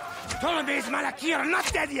 Ptolemy's Malaki are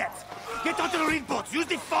not dead yet! Get onto the reed boats, use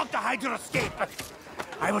the fog to hide your escape!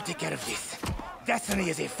 I will take care of this. Destiny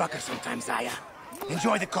is a fucker sometimes, Aya.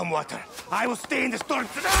 Enjoy the calm water. I will stay in the storm.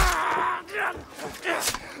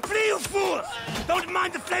 Flee, you fools! Don't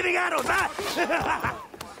mind the flaming arrows, huh?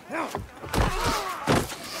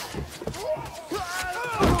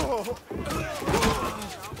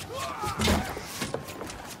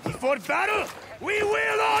 Before battle, we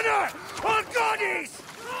will honor our goddess!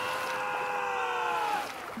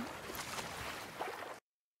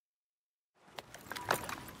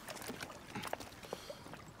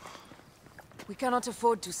 We cannot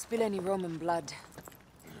afford to spill any Roman blood.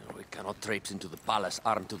 We cannot traipse into the palace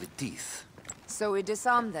armed to the teeth. So we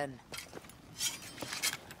disarm then.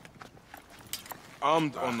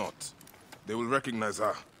 Armed or not, they will recognize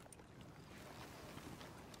her.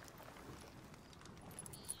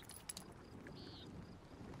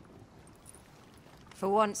 For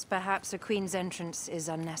once, perhaps a queen's entrance is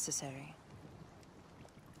unnecessary.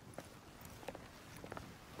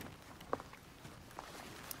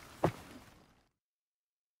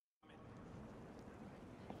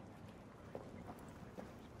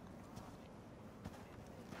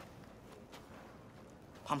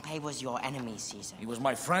 Pompey was your enemy, Caesar. He was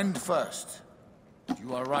my friend first.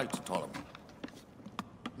 You are right, Ptolemy.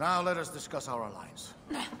 Now let us discuss our alliance.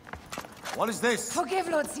 What is this? Forgive,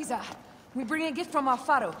 Lord Caesar. We bring a gift from our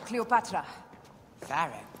Pharaoh, Cleopatra.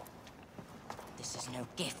 Pharaoh? This is no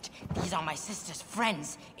gift. These are my sister's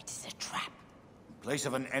friends. It is a trap. In place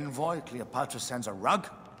of an envoy, Cleopatra sends a rug?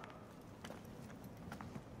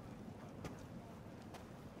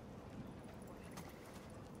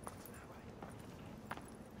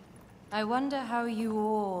 I wonder how you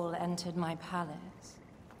all entered my palace.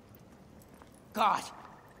 God!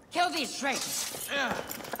 Kill these traitors!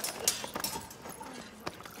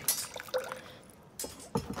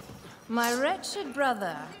 My wretched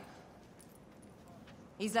brother.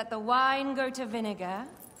 He's let the wine go to vinegar,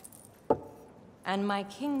 and my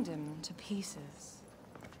kingdom to pieces.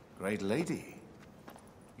 Great lady.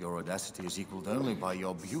 Your audacity is equaled only by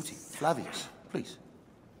your beauty. Flavius, please.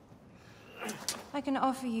 I can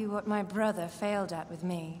offer you what my brother failed at with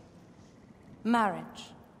me.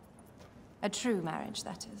 Marriage. A true marriage,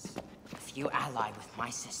 that is. If you ally with my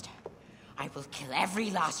sister, I will kill every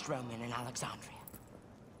last Roman in Alexandria.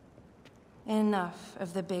 Enough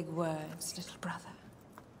of the big words, little brother.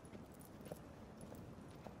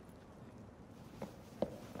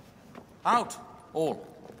 Out, all.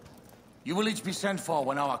 You will each be sent for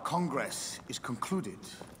when our Congress is concluded.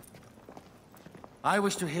 I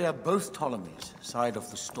wish to hear both Ptolemy's side of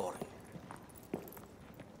the story.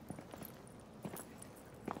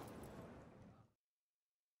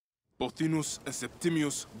 Pothinus and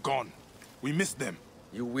Septimius gone. We missed them.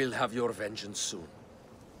 You will have your vengeance soon.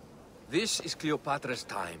 This is Cleopatra's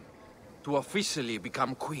time to officially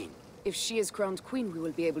become queen. If she is crowned queen, we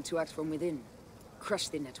will be able to act from within. Crush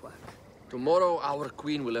the network. Tomorrow, our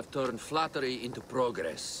queen will have turned flattery into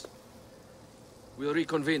progress. We'll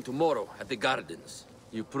reconvene tomorrow at the gardens.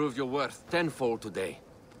 You proved your worth tenfold today.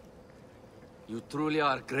 You truly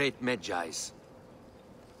are great Medjays.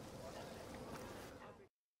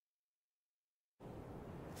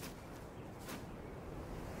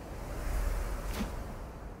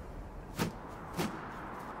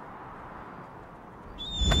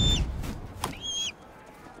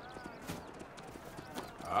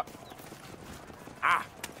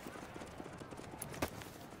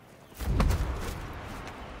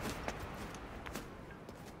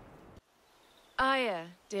 Aya,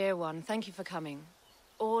 dear one, thank you for coming.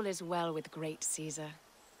 All is well with great Caesar.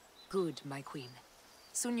 Good, my queen.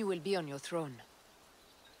 Soon you will be on your throne.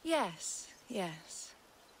 Yes, yes.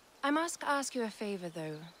 I must ask you a favor,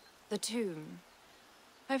 though. The tomb.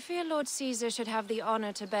 I fear Lord Caesar should have the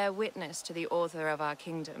honor to bear witness to the author of our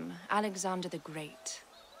kingdom, Alexander the Great.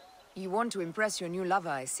 You want to impress your new lover,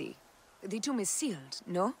 I see. The tomb is sealed,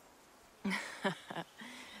 no?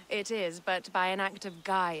 It is, but by an act of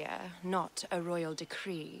Gaia, not a royal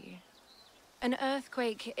decree. An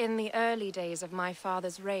earthquake in the early days of my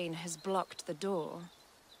father's reign has blocked the door.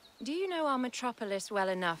 Do you know our metropolis well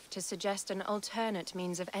enough to suggest an alternate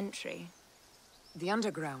means of entry? The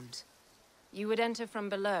underground. You would enter from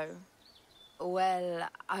below? Well,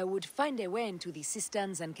 I would find a way into the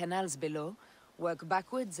cisterns and canals below, work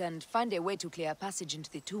backwards, and find a way to clear a passage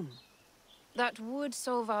into the tomb. That would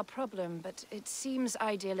solve our problem, but it seems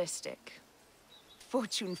idealistic.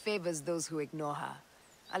 Fortune favors those who ignore her.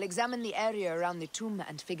 I'll examine the area around the tomb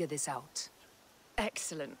and figure this out.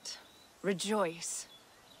 Excellent. Rejoice.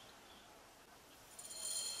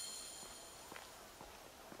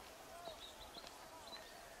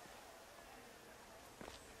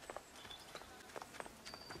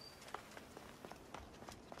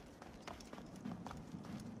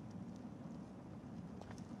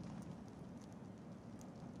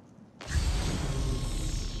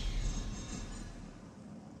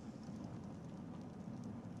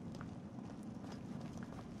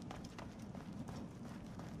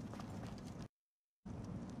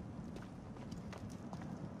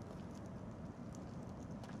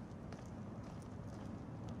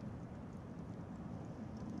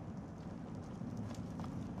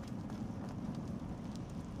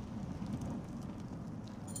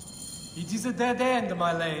 It is a dead end,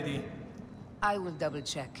 my lady. I will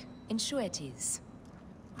double-check. Ensure it is.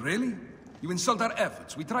 Really? You insult our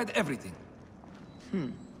efforts. We tried everything.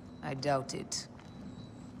 I doubt it.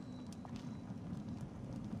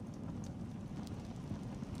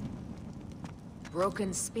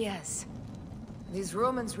 Broken spears. These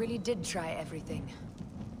Romans really did try everything.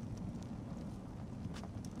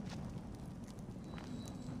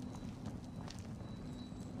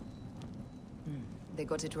 They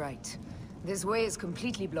got it right. This way is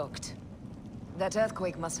completely blocked. That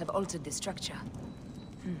earthquake must have altered the structure.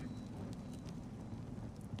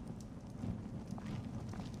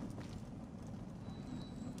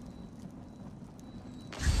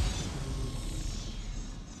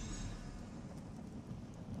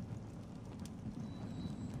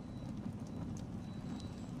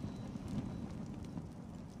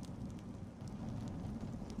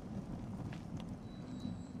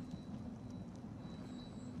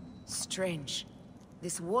 Strange.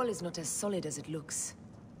 This wall is not as solid as it looks.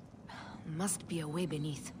 Must be a way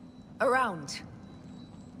beneath. Around!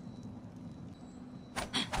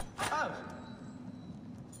 Oh.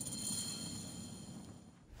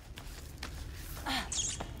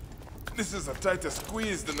 This is a tighter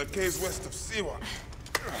squeeze than the caves west of Siwa.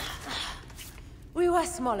 We were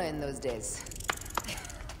smaller in those days.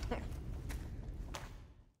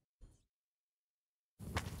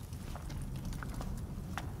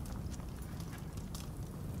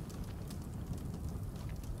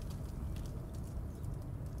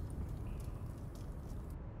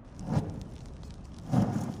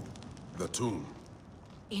 The tomb.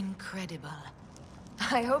 Incredible.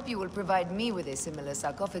 I hope you will provide me with a similar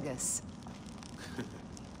sarcophagus.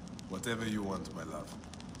 Whatever you want, my love.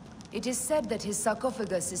 It is said that his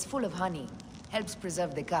sarcophagus is full of honey. Helps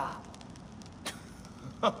preserve the car.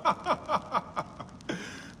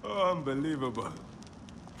 Oh, unbelievable.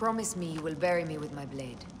 Promise me you will bury me with my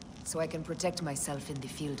blade, so I can protect myself in the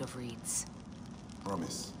field of reeds.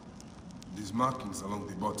 Promise. These markings along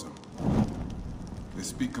the bottom. They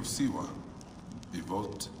speak of Siwa, a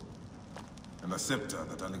vault, and a scepter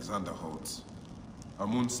that Alexander holds. A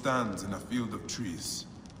moon stands in a field of trees.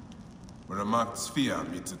 where a marked sphere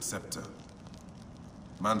meets its scepter.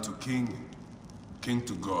 Man to king, king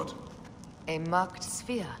to god. A marked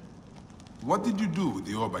sphere? What did you do with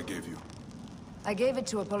the orb I gave you? I gave it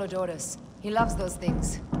to Apollodorus. He loves those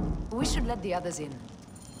things. We should let the others in.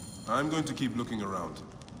 I'm going to keep looking around.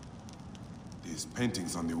 These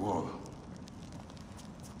paintings on the wall.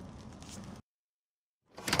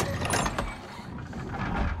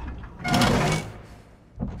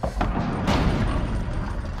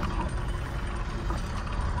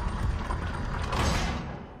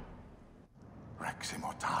 Rex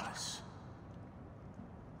Immortalis.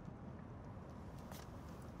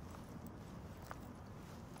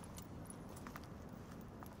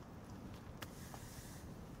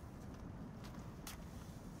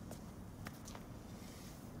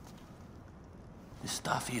 The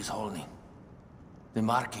stuff he is holding. The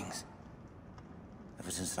markings.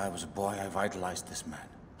 Ever since I was a boy, I've idolized this man.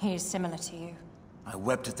 He is similar to you. I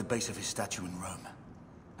wept at the base of his statue in Rome.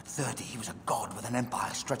 At 30, he was a god with an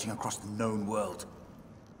empire stretching across the known world.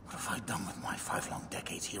 What have I done with my 5 long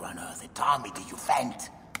decades here on Earth? Ptolemy, do you faint?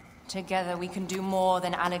 Together we can do more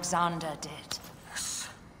than Alexander did. Yes.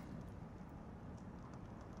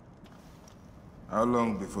 How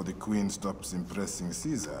long before the Queen stops impressing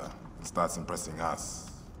Caesar and starts impressing us?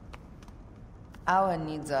 Our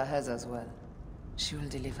needs are hers as well. She will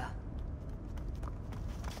deliver.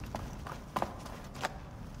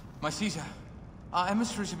 My Caesar, our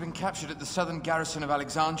emissaries have been captured at the southern garrison of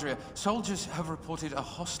Alexandria. Soldiers have reported a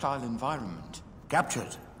hostile environment.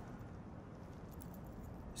 Captured?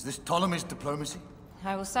 Is this Ptolemy's diplomacy?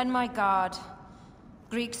 I will send my guard.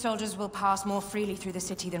 Greek soldiers will pass more freely through the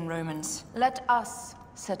city than Romans. Let us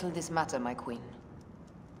settle this matter, my queen.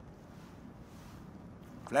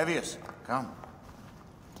 Flavius, come.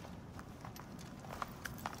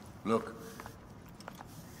 Look.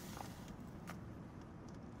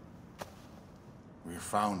 We have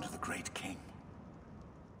found the great king.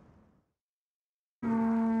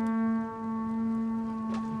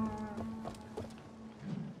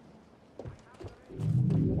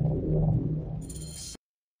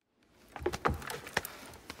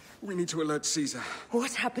 We need to alert Caesar.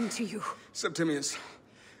 What happened to you? Septimius.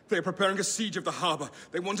 They are preparing a siege of the harbor.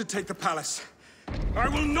 They want to take the palace. I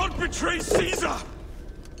will not betray Caesar!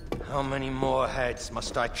 How many more heads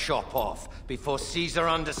must I chop off before Caesar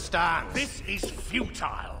understands? This is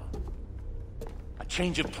futile. A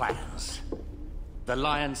change of plans. The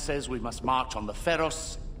Lion says we must march on the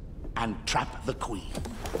Pharos and trap the Queen.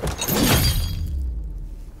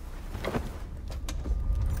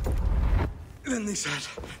 Then they said...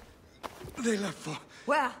 they left for...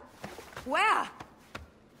 Where? Where?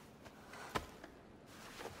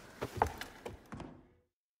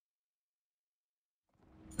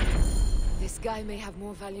 This guy may have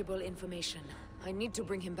more valuable information. I need to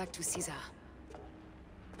bring him back to Caesar.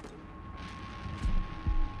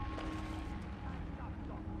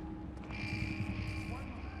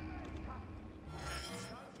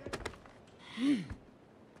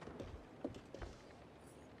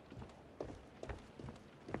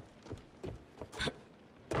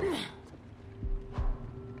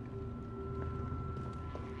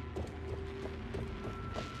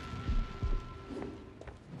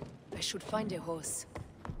 I should find a horse.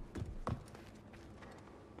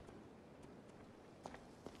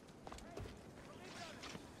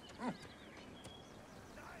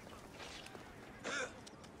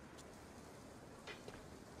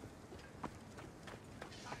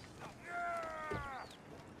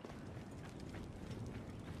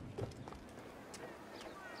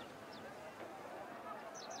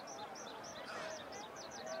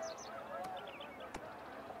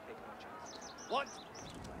 What?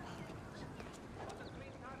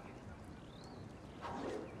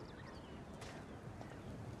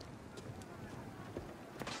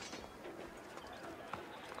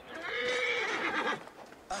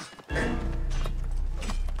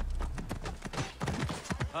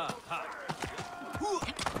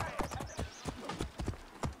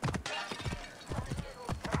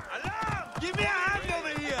 Give me a hand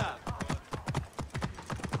over here!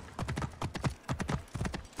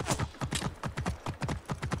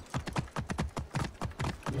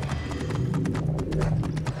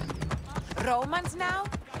 Romans now?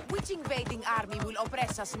 Which invading army will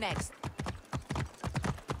oppress us next?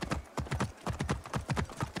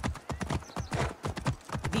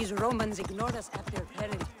 These Romans ignored us at their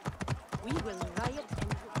peril. We will riot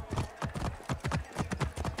and...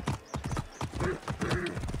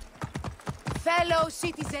 Fellow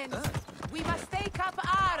citizens, we must take up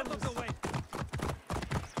arms!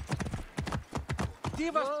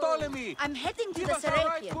 Give us Ptolemy! I'm heading to Give the us our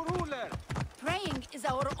Serapeum. rightful ruler! Praying is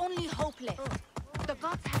our only hope left. The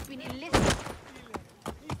gods have been enlisted.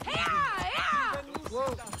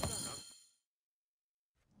 Whoa.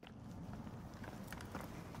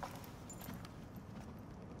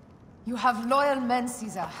 You have loyal men,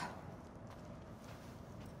 Caesar.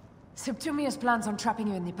 Septimius plans on trapping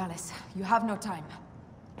you in the palace. You have no time.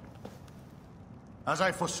 As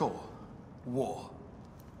I foresaw, war.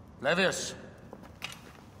 Levius,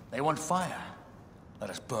 they want fire. Let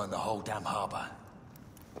us burn the whole damn harbor.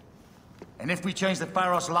 And if we change the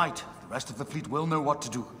Pharaoh's light, the rest of the fleet will know what to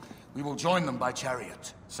do. We will join them by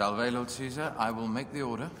chariot. Salve, Lord Caesar. I will make the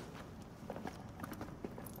order.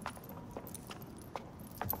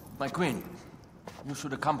 My queen, you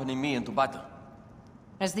should accompany me into battle.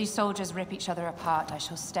 As these soldiers rip each other apart, I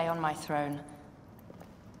shall stay on my throne.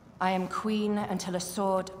 I am queen until a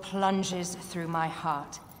sword plunges through my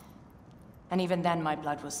heart. And even then, my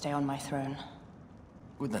blood will stay on my throne.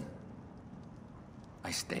 Good then.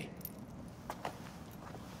 I stay.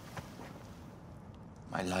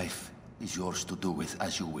 My life is yours to do with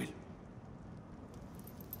as you will.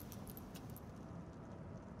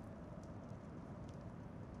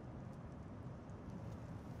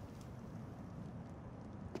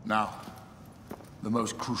 Now, the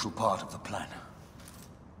most crucial part of the plan.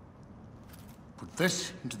 Put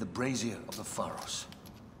this into the brazier of the Pharaohs.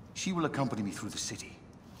 She will accompany me through the city.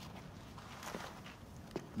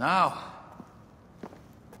 Now,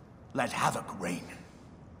 let havoc reign.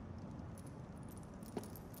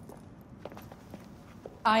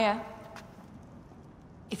 Aya,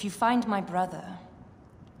 if you find my brother,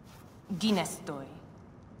 Dinestoi.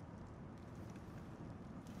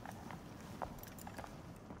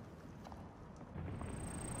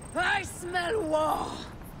 I smell war!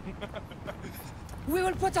 We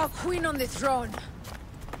will put our queen on the throne.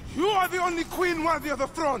 You are the only queen worthy of the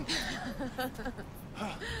throne!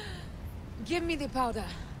 Give me the powder.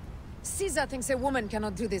 Caesar thinks a woman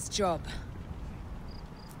cannot do this job.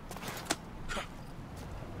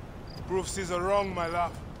 Prove Caesar wrong, my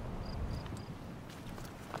love.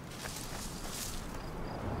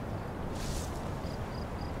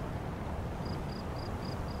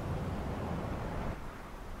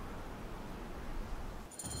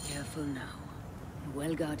 Careful now.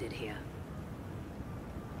 Well guarded here.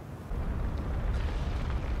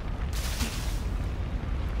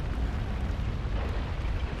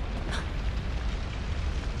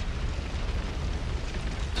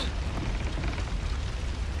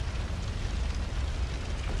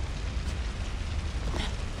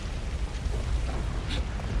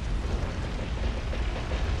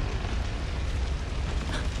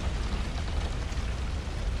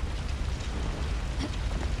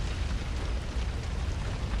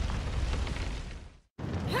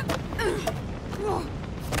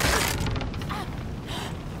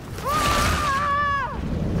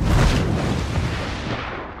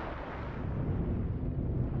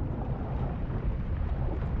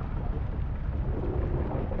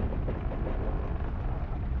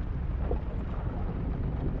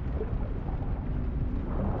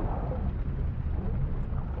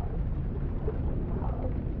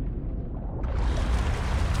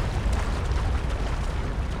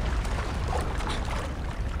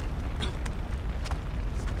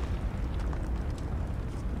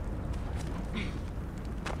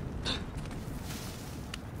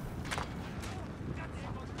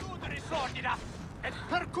 Et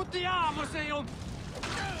percutiamo seum!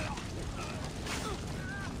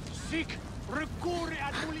 Sic recurre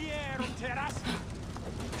ad mulierum terras!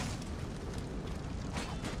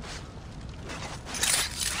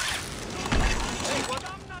 Hey,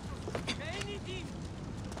 damnatus! Venitim!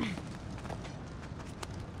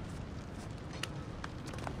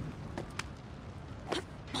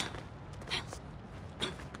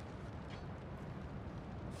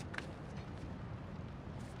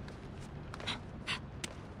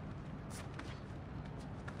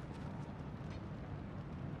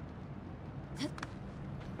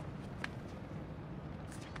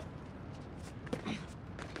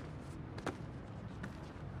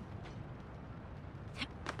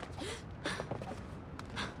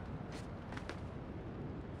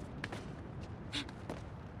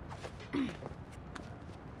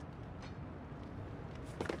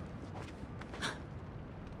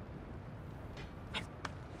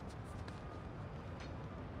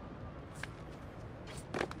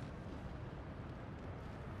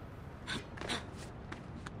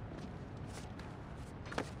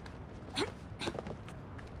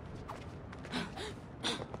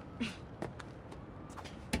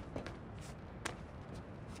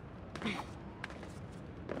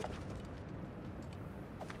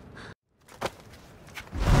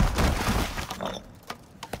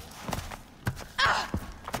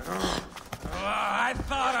 I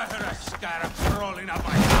thought I heard a scarab crawling up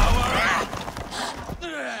my tower!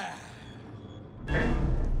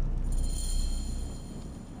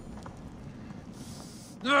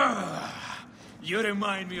 You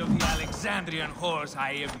remind me of the Alexandrian whores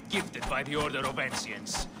I am gifted by the Order of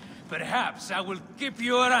Ancients. Perhaps I will keep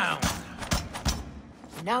you around.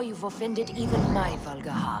 Now you've offended even my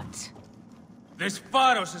vulgar heart. This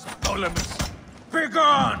Pharaoh is Ptolemaic.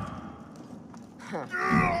 Begone!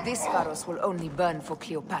 This Pharaoh will only burn for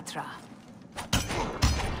Cleopatra.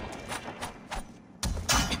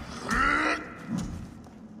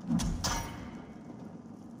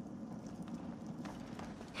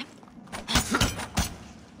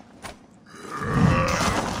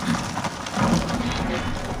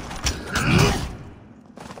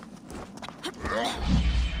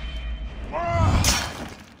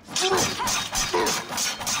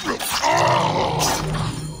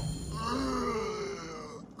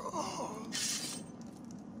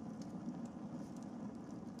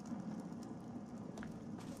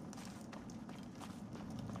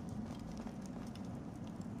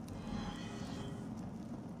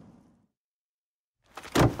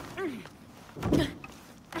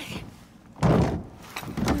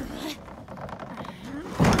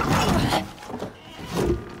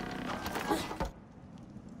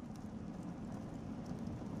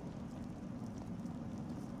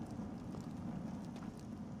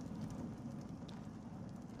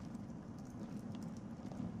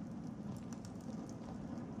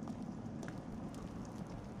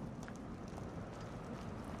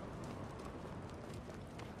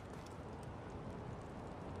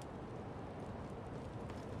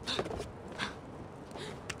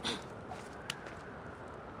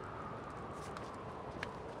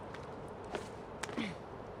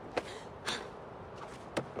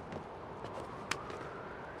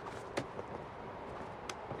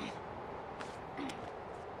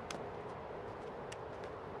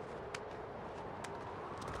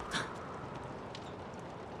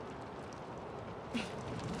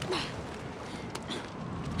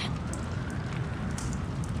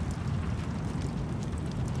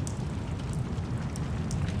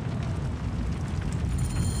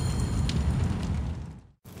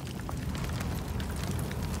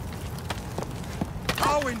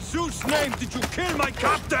 How in Zeus' name did you kill my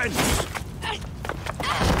captain?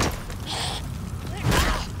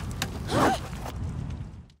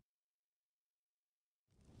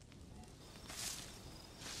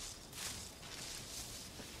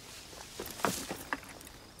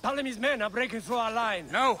 Ptolemy's men are breaking through our line.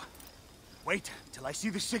 No! Wait till I see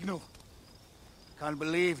the signal. Can't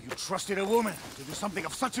believe you trusted a woman to do something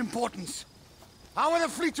of such importance. How are the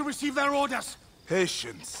fleet to receive their orders?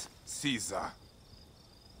 Patience, Caesar.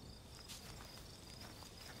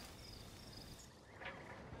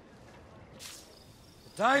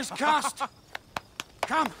 The die is cast.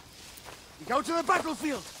 Come, we go to the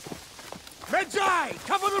battlefield. Medjay,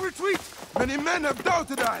 cover the retreat! Many men have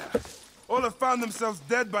doubted Aya. All have found themselves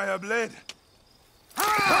dead by her blade.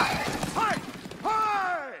 Hi! Hi!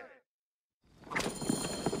 Hi!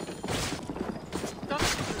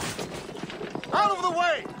 Out of the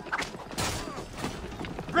way!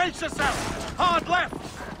 Brace yourself! Hard left!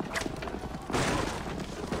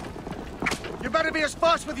 You better be as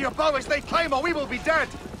fast with your bow as they claim, or we will be dead!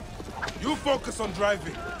 You focus on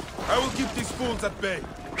driving. I will keep these fools at bay.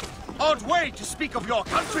 Odd way to speak of your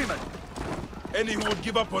countrymen! Any who would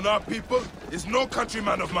give up on our people is no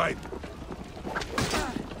countryman of mine.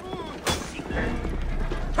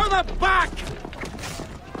 To the back!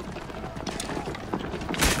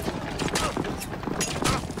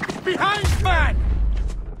 Behind, man!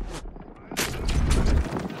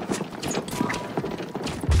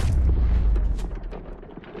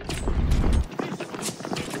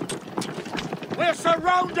 We're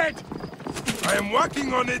surrounded! I am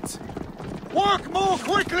working on it! Work more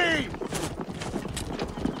quickly!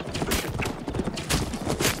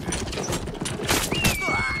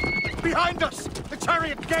 Behind us! The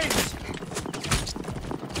chariot gains!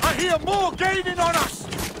 I hear more gaining on us!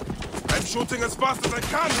 I'm shooting as fast as I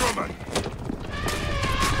can, Roman!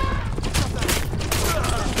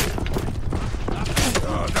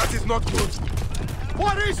 Oh, that is not good.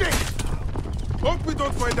 What is it? Hope we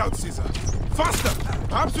don't find out, Caesar. Faster!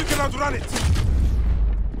 Perhaps we can outrun it!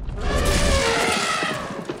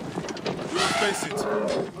 You'll face it.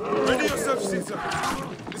 Ready yourself, Caesar.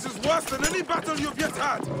 This is worse than any battle you've yet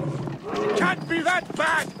had. It can't be that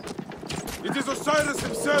bad! It is Osiris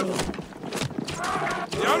himself.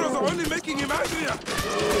 The arrows are only making him angrier.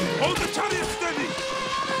 Hold the chariot steady.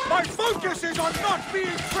 My focus is on not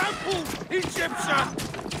being trampled, Egyptian!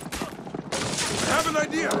 I have an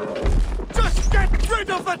idea. Just Just get rid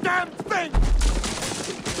of the damn thing!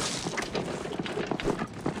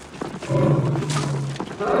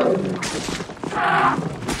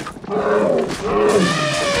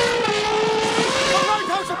 The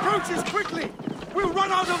lighthouse approaches quickly! We'll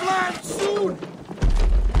run out of land soon!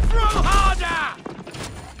 Throw harder!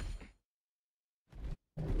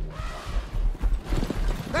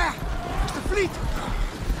 There! The fleet!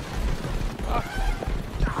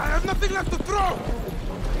 I have nothing left to throw!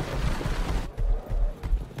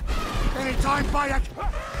 Any time, Bayek!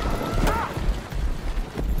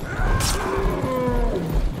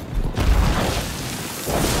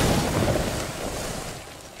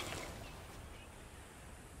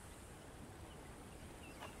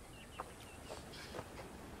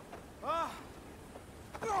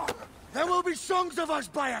 There will be songs of us,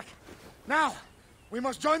 Bayek! Now, we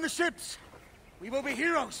must join the ships! We will be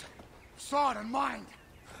heroes! Sword and mind!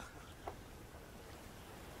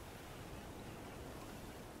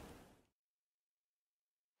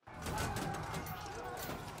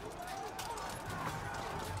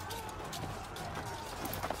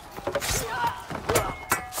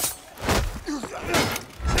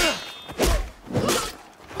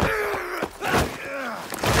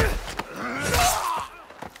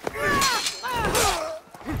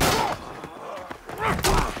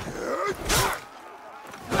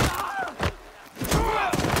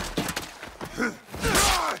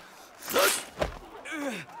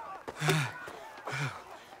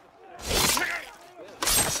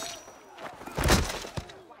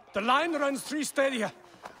 The line runs 3 stadia.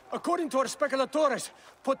 According to our speculatores,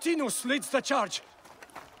 Pothinus leads the charge.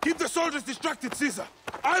 Keep the soldiers distracted, Caesar.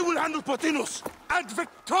 I will handle Pothinus. Ad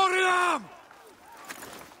Victoriam!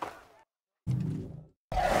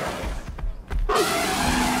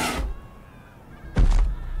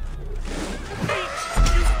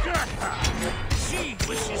 She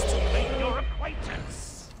wishes to make your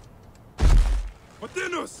acquaintance.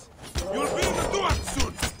 Pothinus! You'll be in the Duat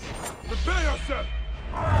soon. Prepare yourself.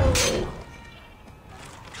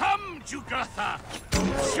 Come, Jugurtha!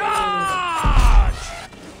 Charge!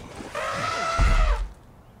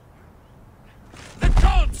 The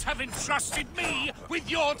gods have entrusted me with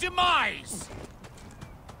your demise!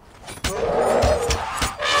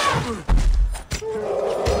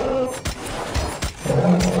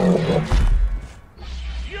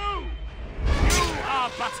 You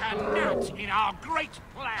are but a gnat in our great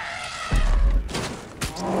plan!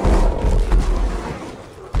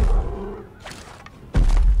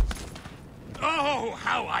 Oh,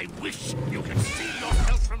 how I wish you could see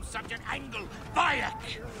yourself from such an angle,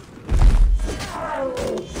 Bayek!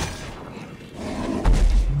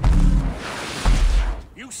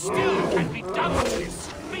 You still can be done with this.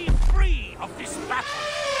 Be free of this battle.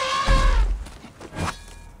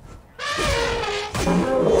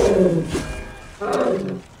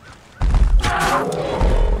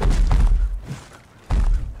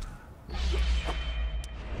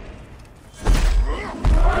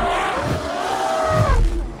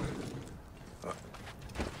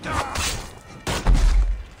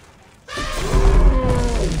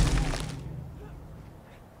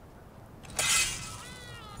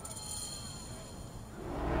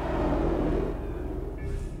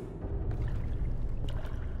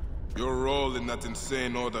 Your role in that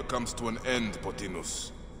insane order comes to an end,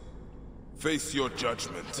 Pothinus. Face your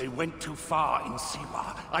judgment. They went too far in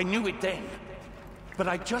Siwa. I knew it then. But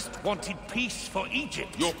I just wanted peace for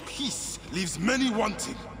Egypt. Your peace leaves many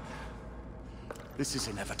wanting. This is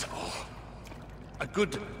inevitable. A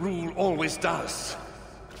good rule always does.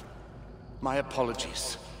 My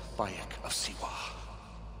apologies, Bayek of Siwa.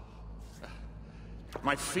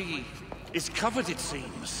 My fee is covered, it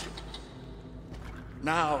seems.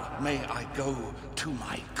 Now may I go to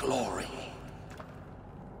my glory.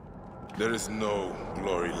 There is no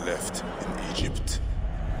glory left in Egypt.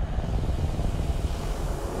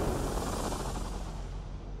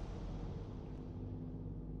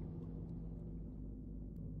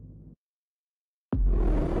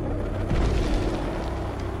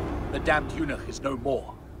 The damned eunuch is no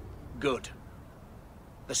more. Good.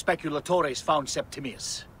 The speculatores found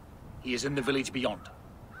Septimius. He is in the village beyond.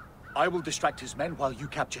 I will distract his men while you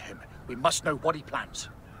capture him. We must know what he plans.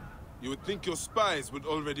 You would think your spies would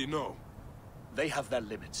already know. They have their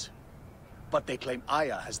limits. But they claim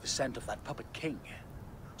Aya has the scent of that puppet king.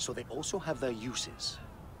 So they also have their uses.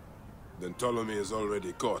 Then Ptolemy is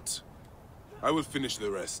already caught. I will finish the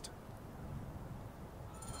rest.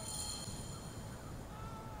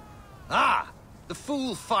 Ah! The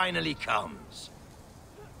fool finally comes.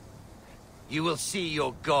 You will see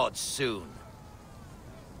your gods soon.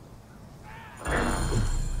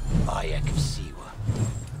 Bayek of Siwa.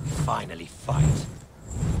 finally fight.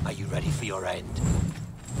 Are you ready for your end?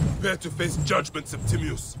 Prepare to face judgment,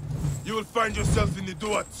 Septimius. You will find yourself in the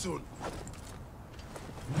Duat soon.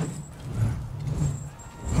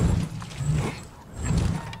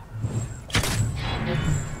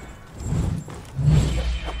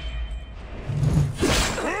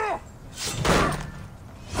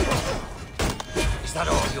 Is that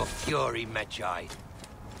all your fury, Medjay?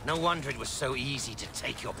 No wonder it was so easy to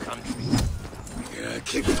take your country. Yeah,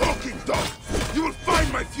 keep talking, dog! You will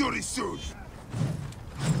find my fury soon!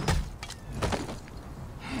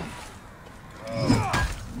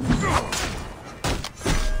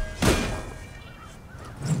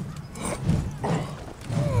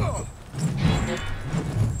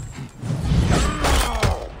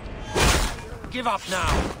 Give up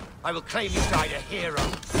now! I will claim you died a hero,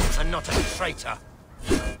 and not a traitor.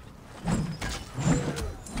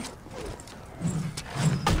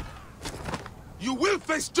 You will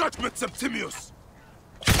face judgment, Septimius!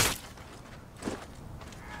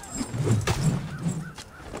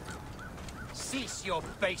 Cease your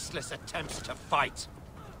baseless attempts to fight.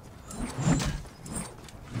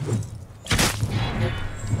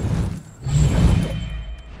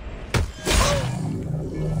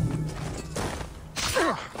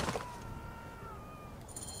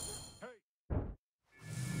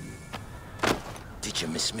 Did you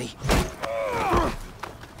miss me?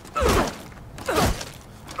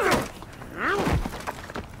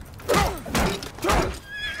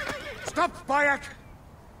 Stop, Bayek!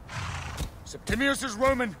 Septimius is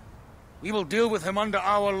Roman. We will deal with him under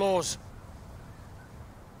our laws.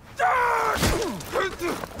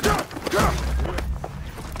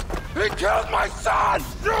 He killed my son!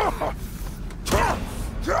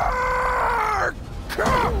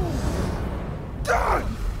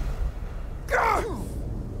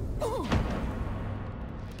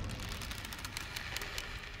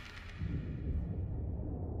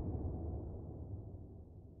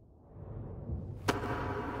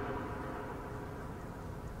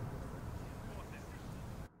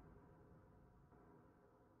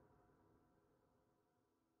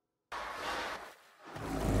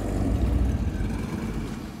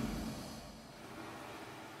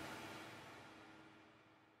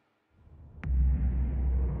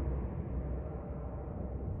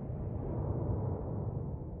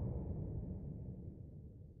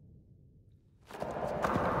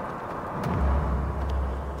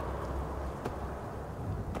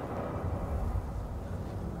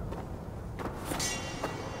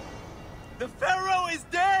 The Pharaoh is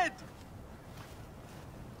dead!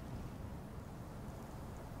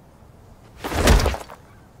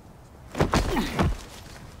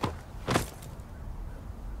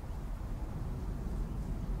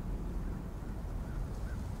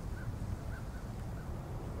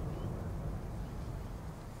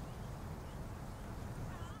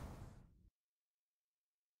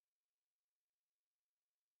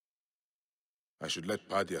 I should let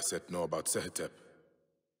Padiaset know about Sehetep.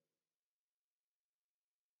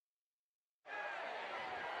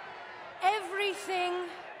 Everything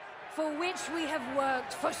for which we have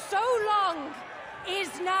worked for so long is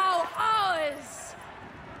now ours.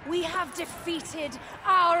 We have defeated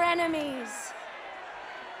our enemies.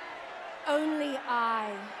 Only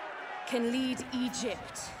I can lead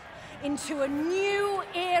Egypt into a new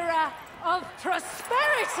era of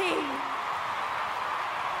prosperity.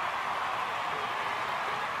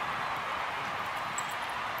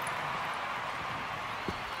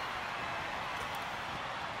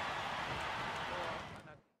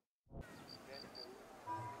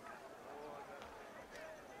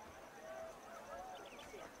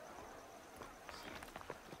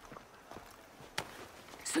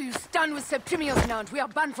 So you stand with Septimius now, and we are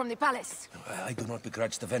banned from the palace. I do not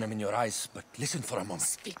begrudge the venom in your eyes, but listen for a moment.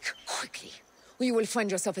 Speak quickly, or you will find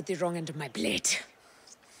yourself at the wrong end of my blade.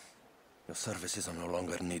 Your services are no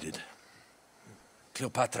longer needed.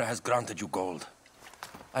 Cleopatra has granted you gold.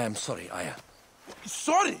 I am sorry, Aya.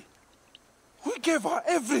 Sorry? We gave her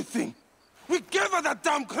everything! We gave her that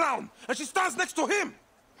damn crown, and she stands next to him!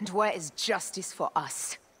 And where is justice for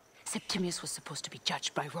us? Septimius was supposed to be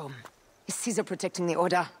judged by Rome. Is Caesar protecting the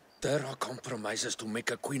order? There are compromises to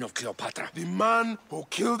make a queen of Cleopatra. The man who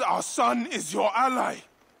killed our son is your ally.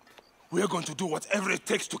 We're going to do whatever it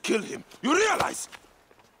takes to kill him. You realize?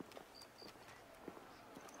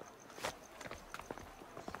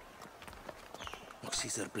 Look,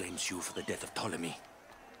 Caesar blames you for the death of Ptolemy.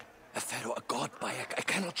 A pharaoh, a god, Bayek. I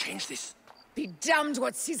cannot change this. Be damned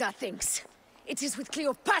what Caesar thinks. It is with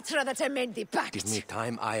Cleopatra that I made the pact. Give me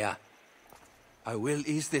time, Aya. I will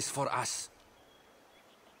ease this for us.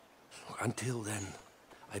 Until then,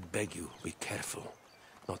 I beg you, be careful.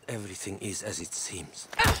 Not everything is as it seems.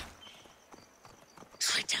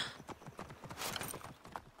 Traitor!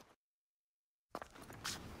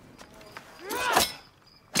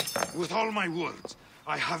 With all my words,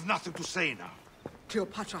 I have nothing to say now.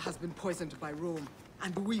 Cleopatra has been poisoned by Rome,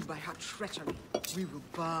 and we by her treachery. We will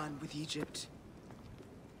burn with Egypt.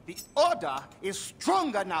 The Order is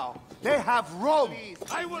stronger now. They have Rome.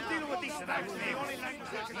 I will deal with this and I will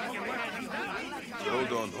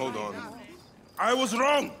Hold on. I was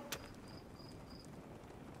wrong.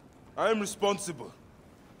 I am responsible.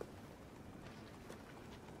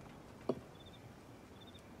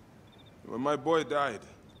 When my boy died,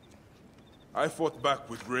 I fought back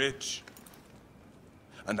with rage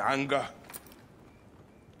and anger.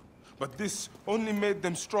 But this only made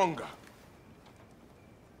them stronger.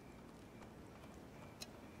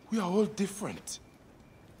 We are all different.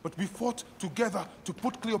 But we fought together to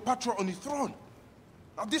put Cleopatra on the throne.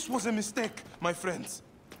 Now this was a mistake, my friends.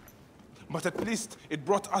 But at least it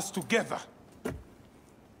brought us together.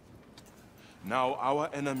 Now our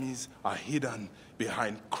enemies are hidden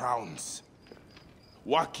behind crowns,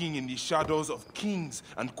 working in the shadows of kings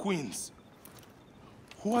and queens.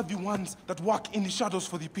 Who are the ones that work in the shadows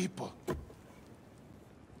for the people?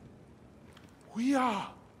 We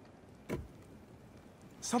are.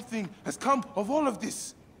 Something has come of all of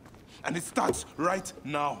this, and it starts right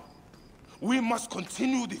now. We must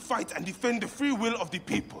continue the fight and defend the free will of the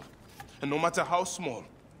people. And no matter how small,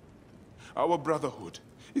 our brotherhood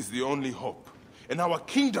is the only hope, and our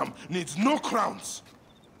kingdom needs no crowns.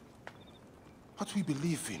 What we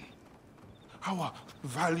believe in, our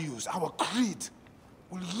values, our creed,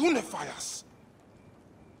 will unify us.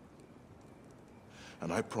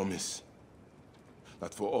 And I promise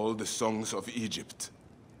that for all the songs of Egypt,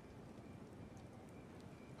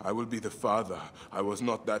 I will be the father I was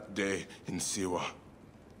not that day in Siwa.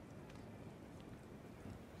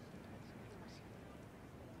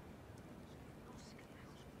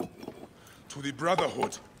 To the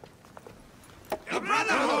Brotherhood. The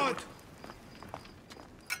Brotherhood!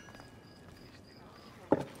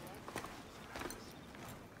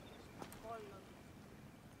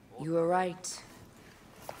 You were right.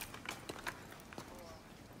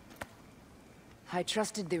 I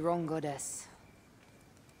trusted the wrong goddess.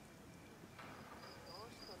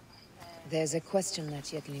 There's a question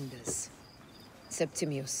that yet lingers.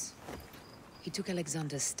 Septimius. He took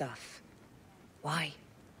Alexander's staff. Why?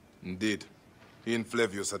 Indeed. He and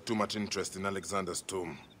Flavius had too much interest in Alexander's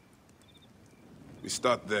tomb. We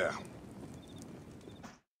start there.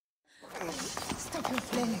 Stop your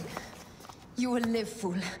flailing. You will live,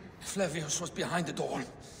 fool. Flavius was behind the door.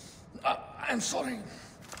 I'm sorry.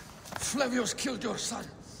 Flavius killed your son.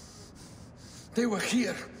 They were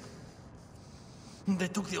here. They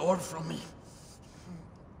took the orb from me.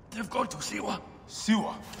 They've gone to Siwa.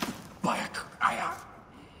 Siwa? Bayek, Aya.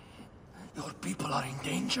 Your people are in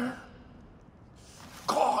danger.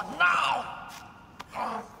 Go now!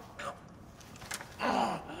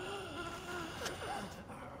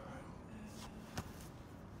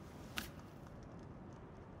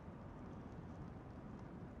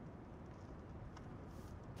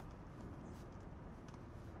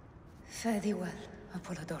 Fare thee well,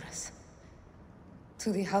 Apollodorus.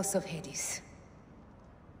 To the House of Hades.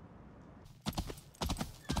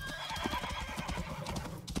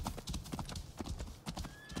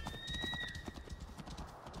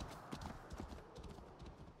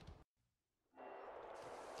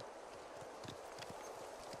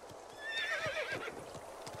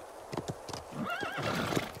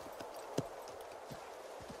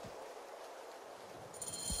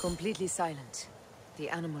 Completely silent. The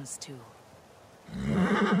animals, too.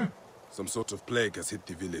 Some sort of plague has hit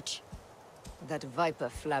the village. That viper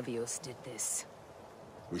Flavius did this.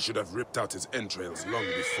 We should have ripped out his entrails long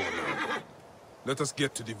before now. Let us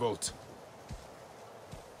get to the vault.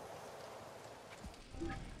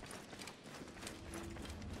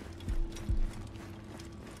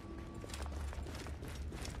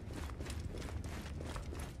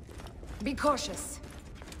 Be cautious.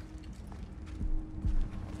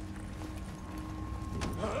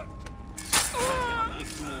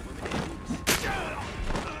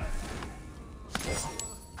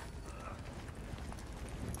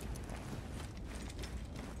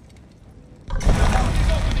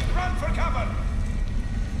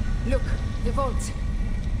 Look, the vault.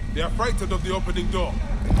 They are frightened of the opening door.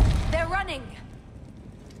 They're running!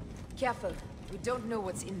 Careful, we don't know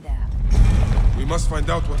what's in there. We must find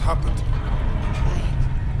out what happened.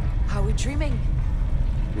 Are we dreaming?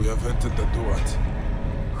 We have entered the Duat.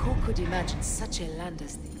 Who could imagine such a land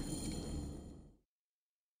as this?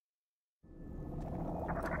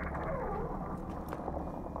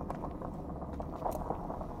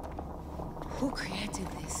 Who created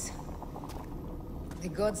this? The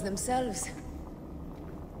gods themselves.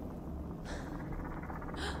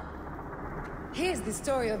 Here's the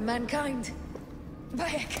story of mankind.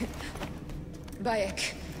 Bayek.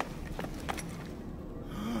 Bayek.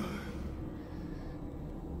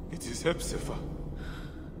 It is Hepzibah.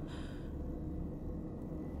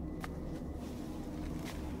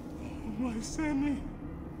 My Sammy.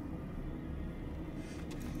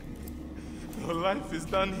 Your life is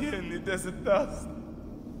done here in the desert dust.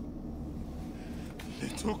 They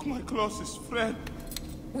took my closest friend.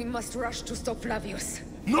 We must rush to stop Flavius.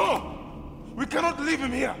 No! We cannot leave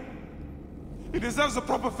him here! He deserves a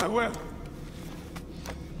proper farewell.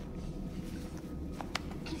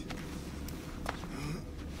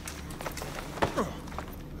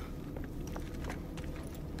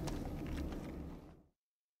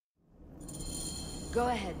 Go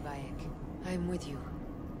ahead, Bayek. I'm with you.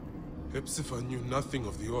 Hepzibah knew nothing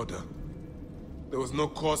of the order. There was no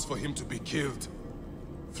cause for him to be killed.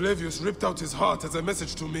 Flavius ripped out his heart as a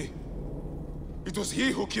message to me. It was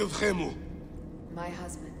he who killed Khemu. My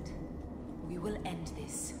husband. We will end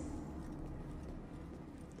this.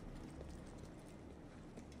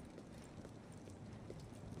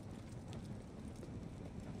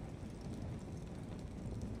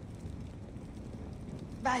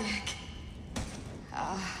 Bayek.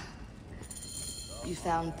 You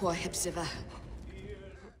found poor Hepzibah.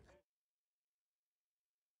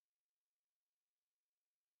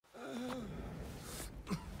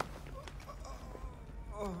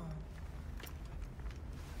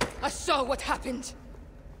 I saw what happened.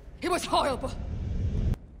 It was horrible.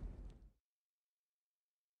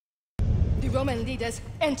 The Roman leaders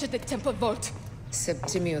entered the temple vault.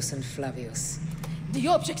 Septimius and Flavius. The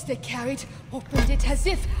objects they carried opened it as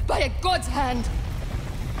if by a god's hand.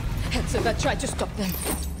 Hepzibah tried to stop them,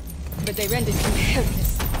 but they rendered him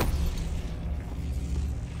helpless.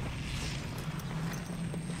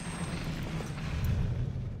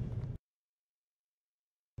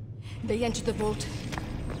 They entered the vault.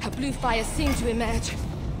 A blue fire seemed to emerge.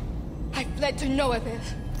 I fled to no avail.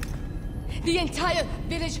 The entire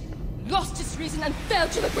village lost its reason and fell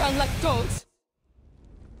to the ground like dogs.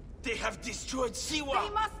 They have destroyed Siwa!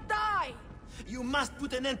 They must die! You must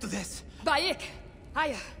put an end to this! Bayek!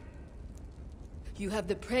 Aya! You have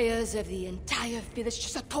the prayers of the entire village to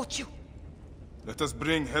support you. Let us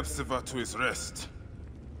bring Hepzibah to his rest.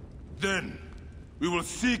 Then, we will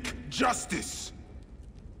seek justice!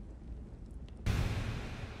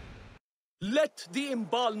 Let the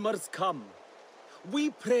embalmers come.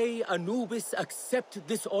 We pray Anubis accept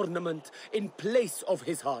this ornament in place of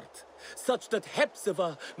his heart, such that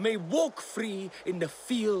Hepzibah may walk free in the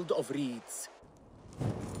field of reeds.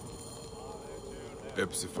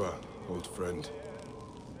 Hepzibah, old friend.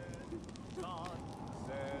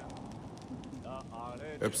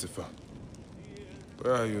 Hepzibah,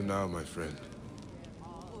 where are you now, my friend?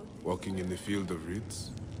 Walking in the field of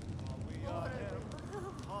reeds?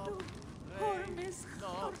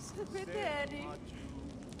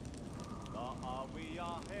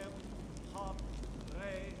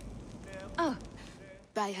 Oh,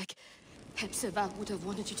 Bayek, Hepzibah would have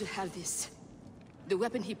wanted you to have this. The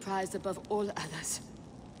weapon he prized above all others.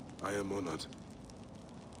 I am honored.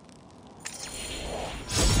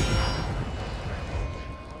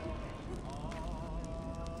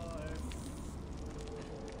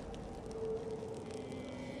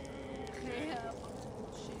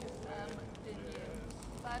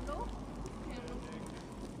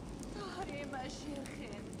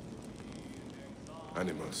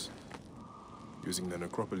 Animals. Using the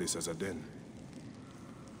necropolis as a den.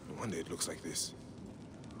 No wonder it looks like this.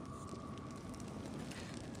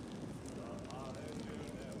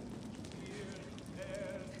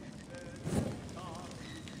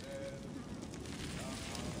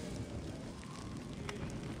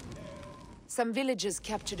 Some villagers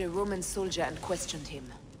captured a Roman soldier and questioned him.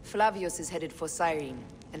 Flavius is headed for Cyrene,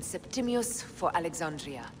 and Septimius for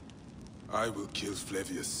Alexandria. I will kill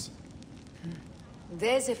Flavius.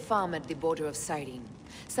 There's a farm at the border of Cyrene.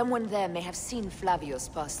 Someone there may have seen Flavius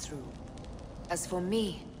pass through. As for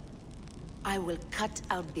me, I will cut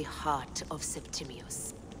out the heart of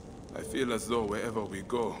Septimius. I feel as though wherever we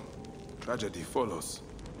go, tragedy follows.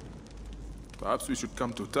 Perhaps we should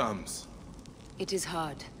come to terms. It is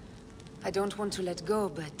hard. I don't want to let go,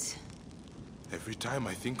 but... Every time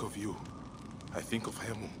I think of you, I think of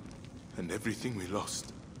Khemu, and everything we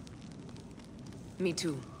lost. Me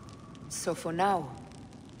too. So for now,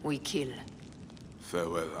 we kill.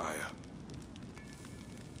 Farewell, Aya.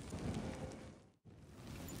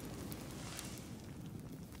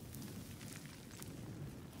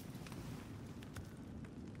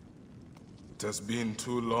 It has been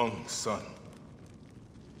too long, son.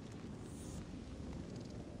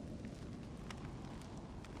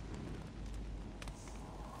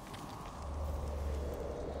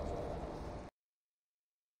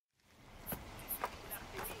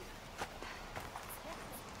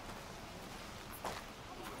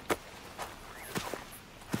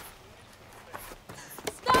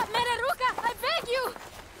 Stop, Meraruka! I beg you!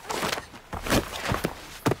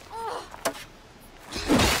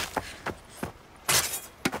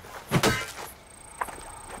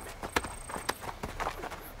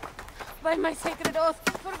 By my sacred oath,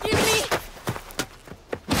 forgive me!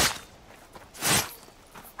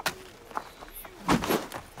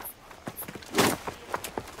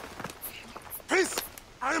 Peace!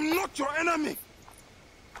 I am not your enemy!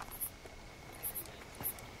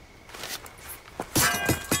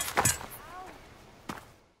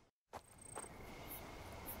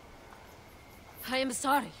 I am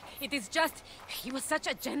sorry. It is just... he was such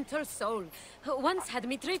a gentle soul. Once had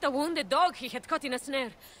me treat a wounded dog he had caught in a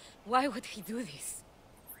snare. Why would he do this?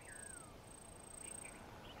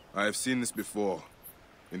 I have seen this before,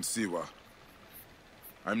 in Siwa.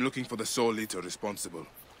 I'm looking for the sole leader responsible,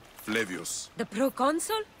 Flavius. The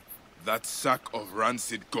proconsul? That sack of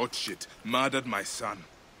rancid goat shit murdered my son,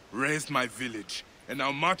 raised my village, and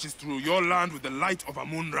now marches through your land with the light of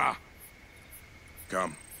Amun-Ra.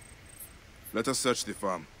 Come. Let us search the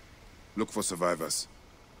farm. Look for survivors.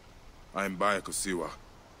 I am Bayek of Siwa.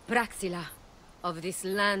 Praxila, of this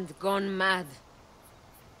land gone mad.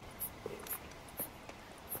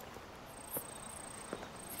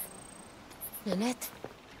 Nanette,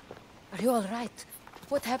 are you all right?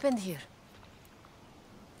 What happened here?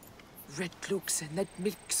 Red cloaks and that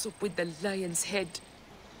milk soup with the lion's head.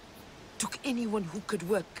 Took anyone who could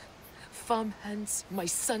work. Farm hands, my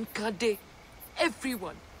son Kade,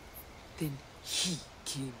 everyone. Then he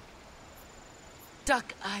came.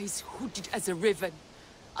 Dark eyes hooded as a raven.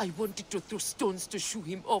 I wanted to throw stones to shoo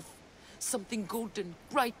him off. Something golden,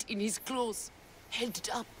 bright in his claws. Held it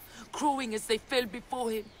up, crowing as they fell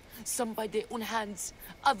before him. Some by their own hands,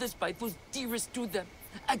 others by those dearest to them.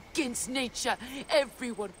 Against nature,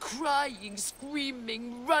 everyone crying,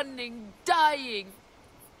 screaming, running, dying.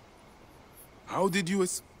 How did you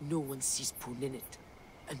No one sees poor Ninette,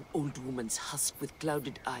 an old woman's husk with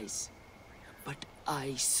clouded eyes. But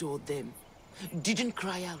I saw them. Didn't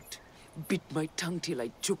cry out. Bit my tongue till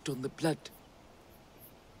I choked on the blood.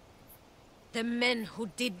 The men who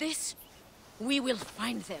did this? We will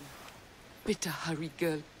find them. Better hurry,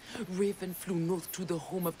 girl. Raven flew north to the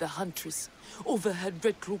home of the huntress. Overheard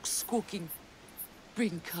red cloaks squawking.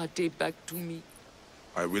 Bring Kade back to me.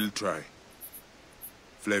 I will try.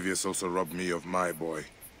 Flavius also robbed me of my boy.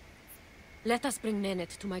 Let us bring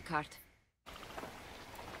Nanette to my cart.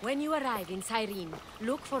 When you arrive in Cyrene,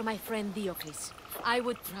 look for my friend Diocles. I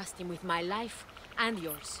would trust him with my life and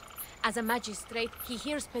yours. As a magistrate, he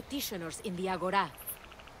hears petitioners in the Agora.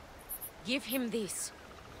 Give him this.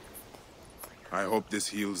 I hope this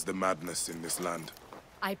heals the madness in this land.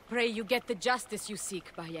 I pray you get the justice you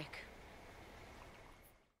seek, Bayek.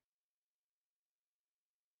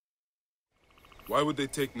 Why would they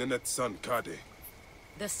take Nanette's son, Kade?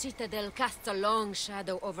 The Citadel casts a long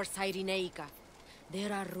shadow over Cyrenaica.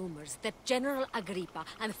 There are rumors that General Agrippa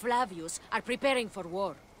and Flavius are preparing for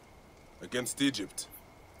war. Against Egypt?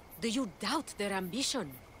 Do you doubt their ambition?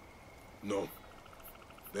 No.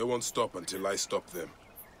 They won't stop until I stop them.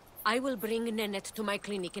 I will bring Nanette to my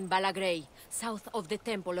clinic in Balagrey, south of the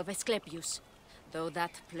Temple of Asclepius. Though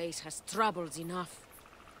that place has troubles enough.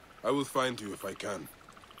 I will find you if I can.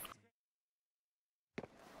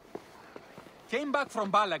 Came back from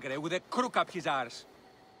Balagrey with a crook up his arse.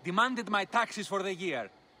 Demanded my taxes for the year.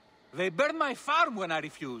 They burned my farm when I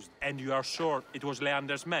refused. And you are sure it was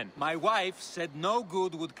Leander's men? My wife said no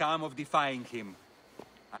good would come of defying him.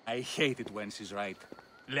 I hate it when she's right.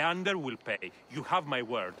 Leander will pay. You have my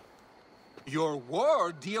word. Your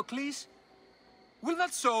word, Diocles? Will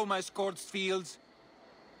that sow my scorched fields?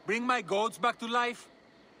 Bring my goats back to life?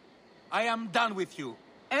 I am done with you.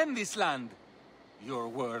 And this land. Your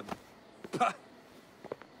word. Pah!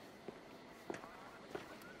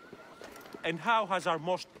 And how has our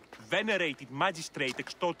most venerated magistrate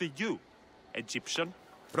extorted you, Egyptian?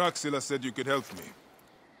 Praxila said you could help me.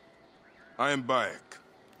 I am Bayek.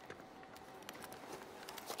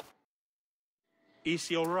 Is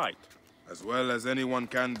he all right? As well as anyone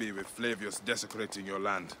can be with Flavius desecrating your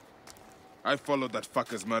land. I followed that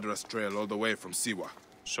fucker's murderous trail all the way from Siwa.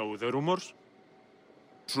 So the rumors?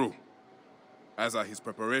 True. As are his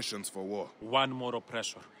preparations for war. One more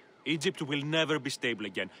oppressor. Egypt will never be stable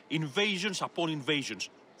again. Invasions upon invasions.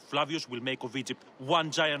 Flavius will make of Egypt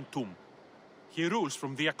one giant tomb. He rules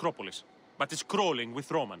from the Acropolis, but is crawling with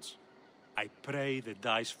Romans. I pray the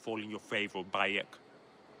dice fall in your favor, Bayek.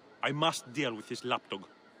 I must deal with his lapdog,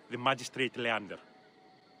 the magistrate Leander.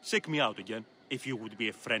 Seek me out again, if you would be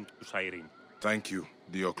a friend to Cyrene. Thank you,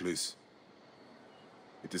 Diocles.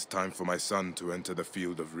 It is time for my son to enter the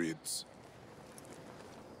field of reeds.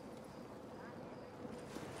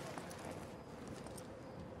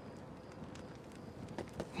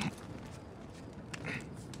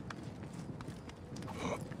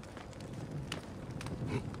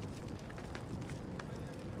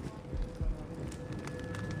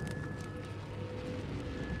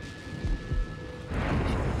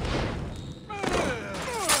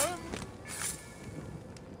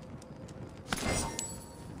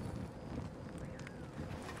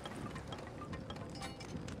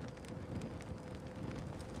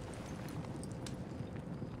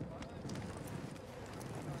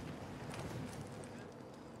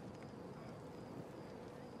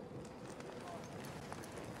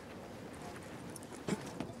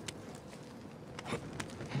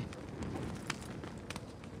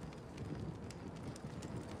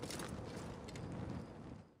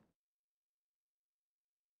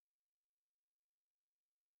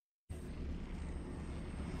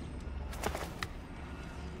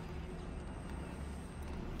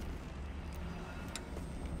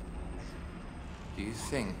 Do you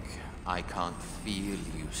think I can't feel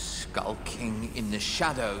you skulking in the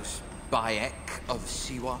shadows, Bayek of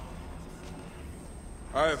Siwa?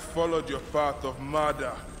 I have followed your path of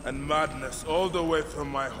murder and madness all the way from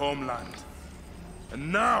my homeland.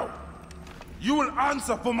 And now, you will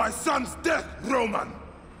answer for my son's death, Roman!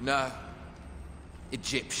 No.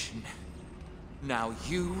 Egyptian. Now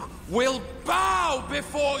you will bow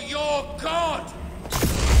before your god!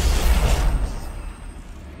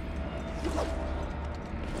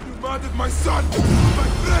 You murdered my son! My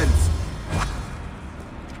friends!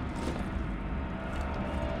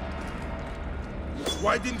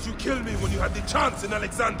 Why didn't you kill me when you had the chance in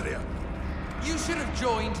Alexandria? You should have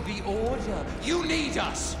joined the Order. You need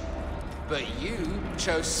us! But you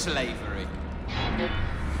chose slavery.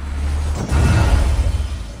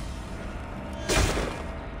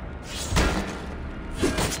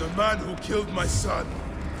 The man who killed my son,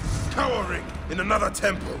 cowering in another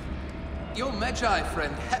temple. Your Medjay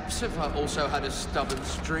friend Hepzibah also had a stubborn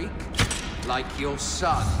streak, like your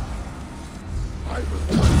son. I will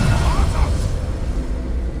cut your heart out!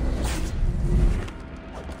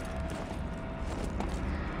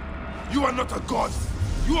 You are not a god!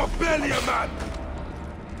 You are barely a man!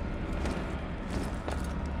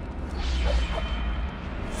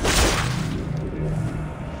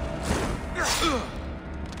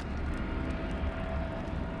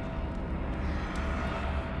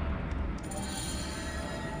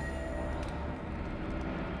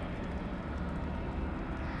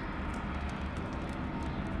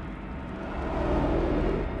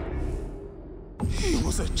 He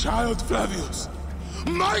was a child, Flavius!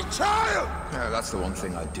 My child! That's the one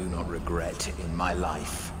thing I do not regret in my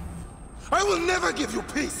life. I will never give you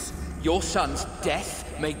peace! Your son's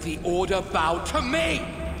death made the Order bow to me!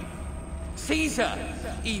 Caesar,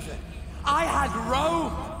 even. I had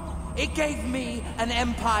Rome! It gave me an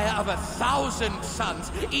empire of 1,000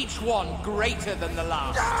 sons, each one greater than the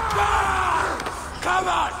last. Come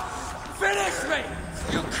on! Finish me!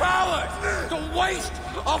 You coward! The waste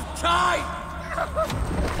of time!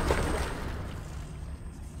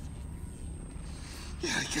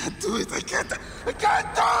 I can't do it! I can't do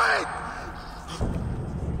it!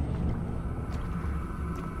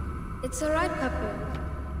 It's all right, Papa.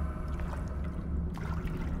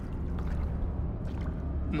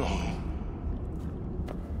 No.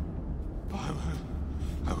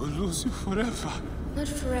 I will lose you forever. Not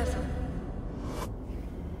forever.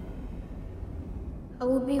 I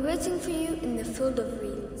will be waiting for you in the field of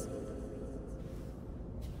reeds.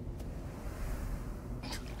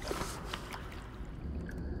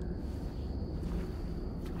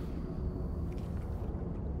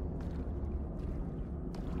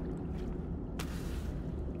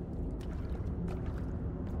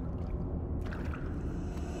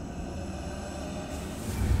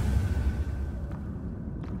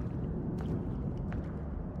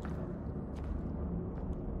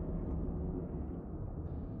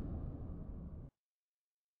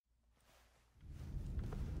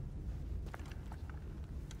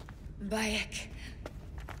 Bayek.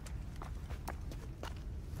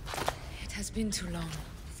 It has been too long.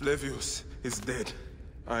 Flavius is dead.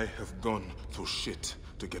 I have gone to shit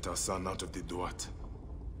to get our son out of the Duat.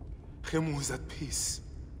 Khemu is at peace.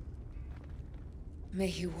 May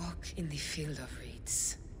he walk in the field of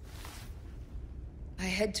reeds. I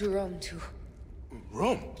head to Rome to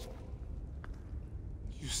Rome?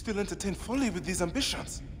 You still entertain folly with these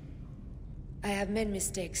ambitions? I have made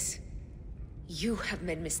mistakes. You have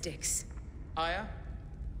made mistakes. Aya?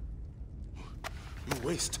 You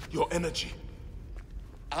waste your energy.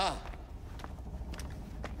 Ah.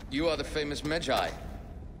 You are the famous Medjay.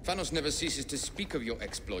 Thanos never ceases to speak of your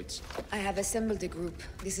exploits. I have assembled a group.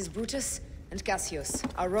 This is Brutus and Cassius,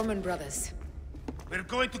 our Roman brothers. We're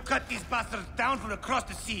going to cut these bastards down from across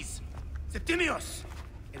the seas. Septimius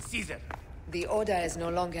and Caesar. The Order is no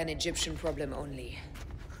longer an Egyptian problem only.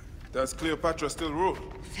 Does Cleopatra still rule?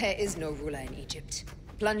 There is no ruler in Egypt.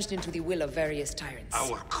 Plunged into the will of various tyrants.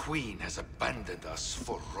 Our queen has abandoned us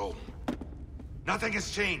for Rome. Nothing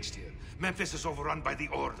has changed here. Memphis is overrun by the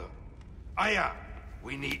Order. Aya,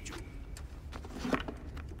 we need you.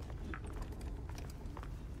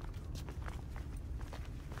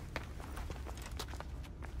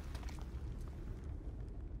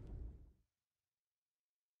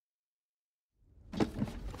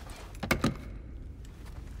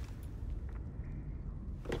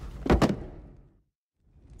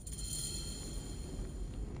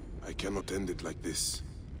 I cannot end it like this.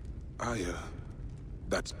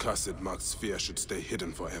 That cursed marked sphere should stay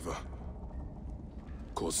hidden forever.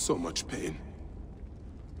 Cause so much pain.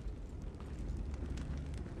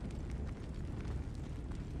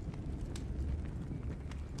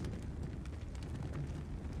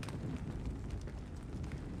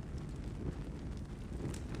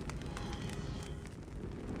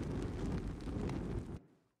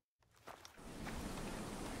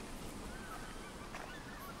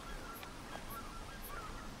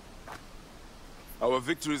 Our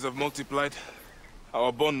victories have multiplied,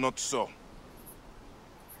 our bond not so.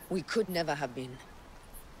 We could never have been.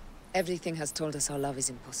 Everything has told us our love is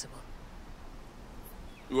impossible.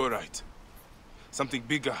 You are right. Something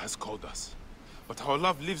bigger has called us. But our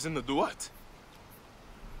love lives in the duat.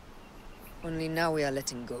 Only now we are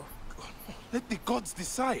letting go. Let the gods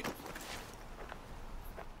decide.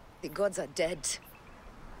 The gods are dead.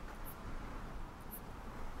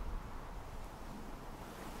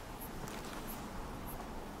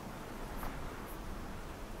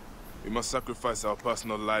 We must sacrifice our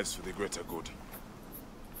personal lives for the greater good.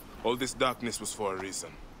 All this darkness was for a reason.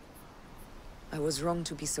 I was wrong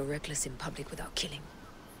to be so reckless in public without killing.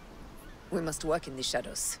 We must work in the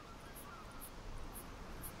shadows.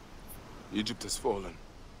 Egypt has fallen.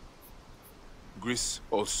 Greece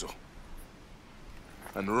also.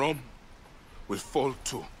 And Rome will fall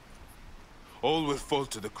too. All will fall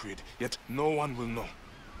to the creed, yet no one will know.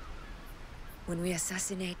 When we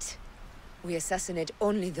assassinate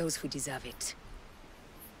only those who deserve it.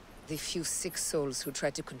 The few sick souls who try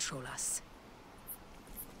to control us.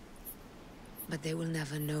 But they will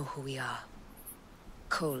never know who we are.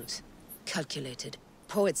 Cold, calculated,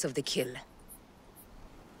 poets of the kill.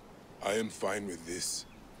 I am fine with this.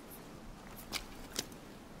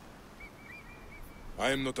 I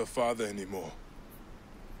am not a father anymore.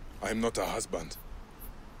 I am not a husband.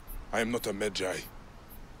 I am not a Medjay.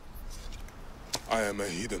 I am a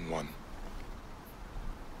hidden one.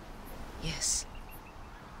 Yes.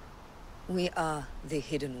 We are the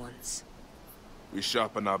hidden ones. We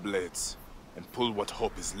sharpen our blades and pull what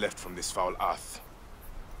hope is left from this foul earth.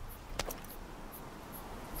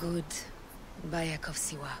 Good Bayek of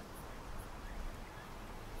Siwa.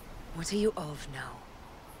 What are you of now?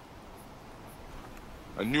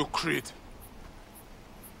 A new creed.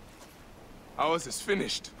 Ours is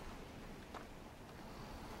finished.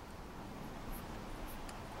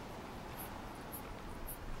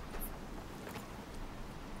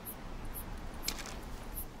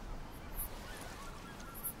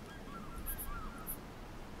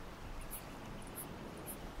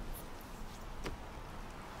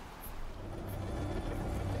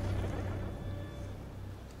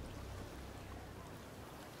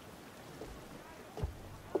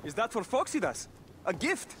 Is that for Phoxidas? A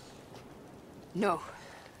gift? No.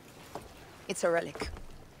 It's a relic.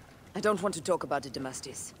 I don't want to talk about it,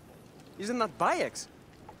 Damastis. Isn't that Bayek's?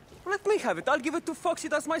 Let me have it. I'll give it to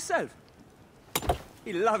Phoxidas myself.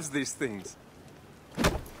 He loves these things.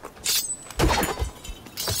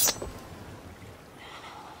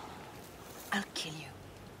 I'll kill you.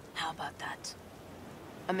 How about that?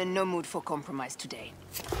 I'm in no mood for compromise today.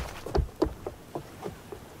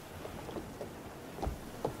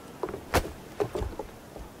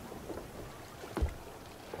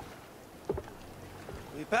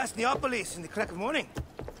 Past Neapolis in the crack of morning.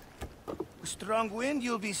 With strong wind,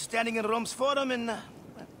 you'll be standing in Rome's forum in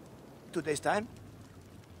 2 days' time.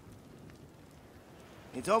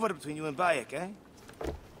 It's over between you and Bayek, eh?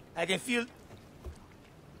 I can feel...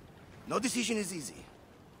 No decision is easy.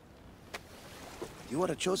 You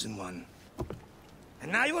are a chosen one.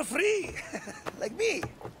 And now you are free, like me.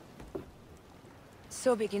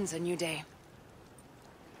 So begins a new day.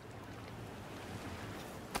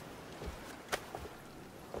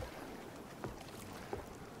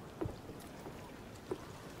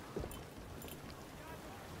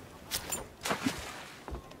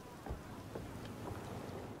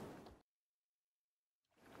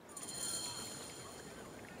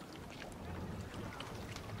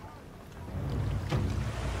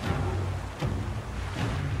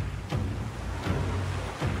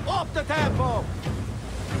 Up the tempo!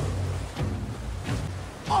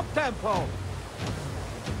 Up tempo!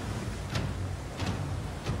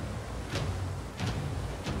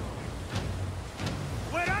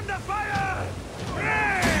 We're under fire!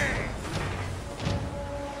 Hooray!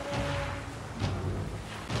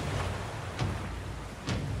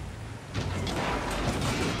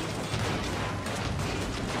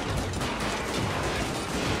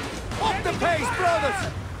 Up the pace,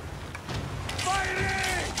 brothers! Firing!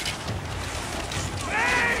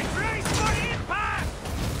 Hey! Brace for impact!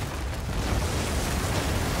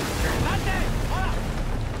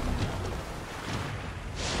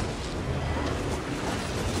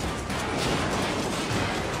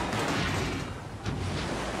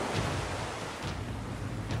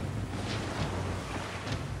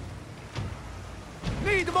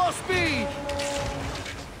 Need more speed!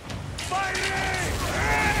 Firing!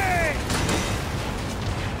 Hey!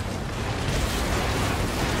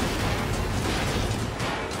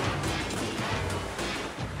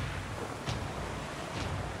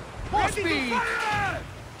 More Ready to speed! fire!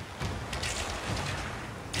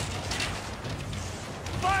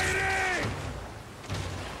 Firing!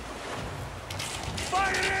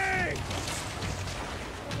 Firing!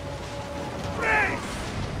 Brace!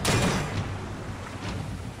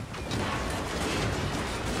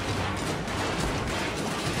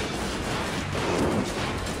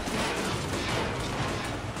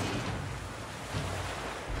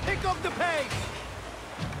 Pick up the pace!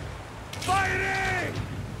 Firing!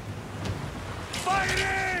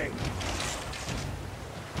 Firing!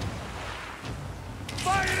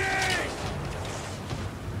 Firing!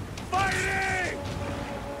 Firing!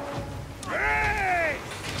 Brace!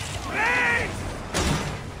 Brace!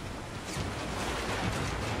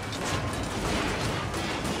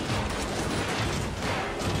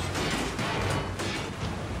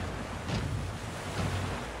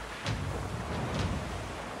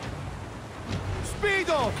 Speed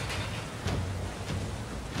up!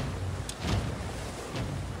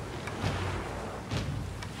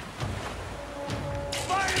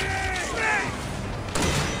 Firing! Brace!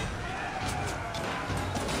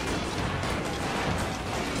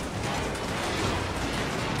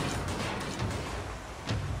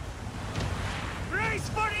 Brace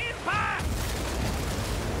for impact!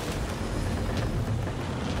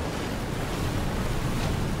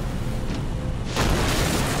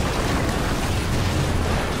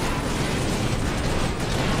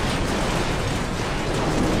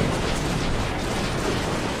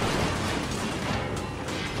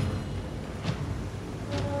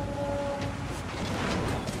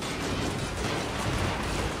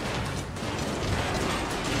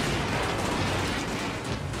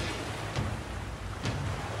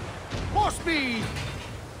 More speed!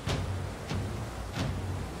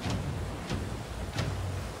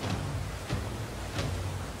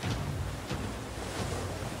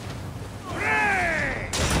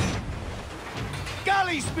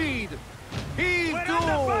 Galley speed! Heave We're to!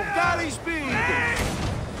 under fire! Galley speed!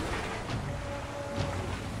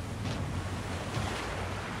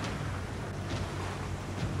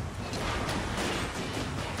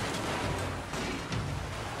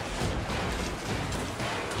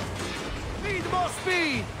 Need more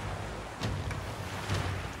speed!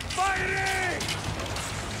 Firing!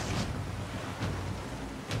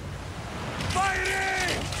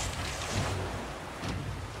 Firing!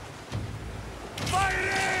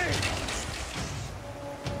 Firing!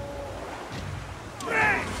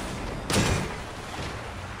 Brace!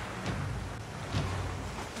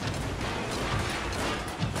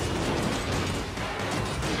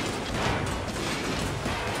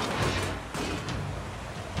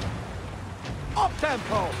 Up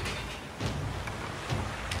tempo!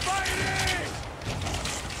 Firing!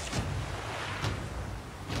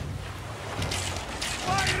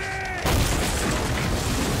 Firing!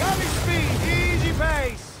 Galley speed! Easy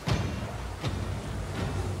pace!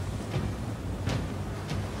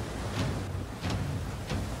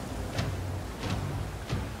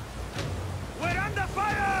 We're under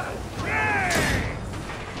fire! Brace!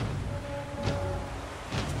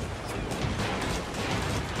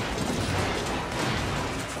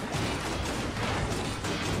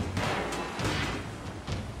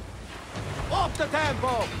 the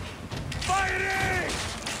tempo! Firing!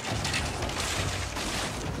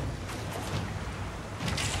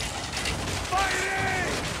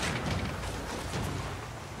 Firing!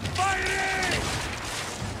 Firing!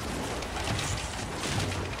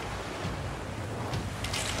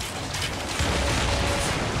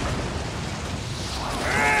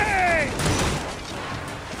 Hey!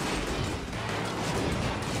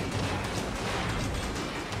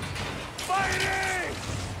 Firing!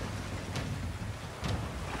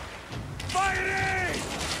 Firing!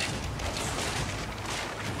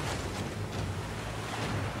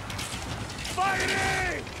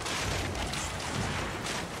 Fighting!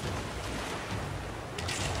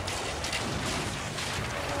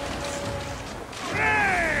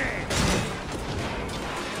 Hey!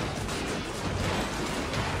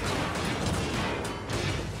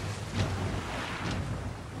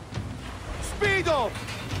 Speed up!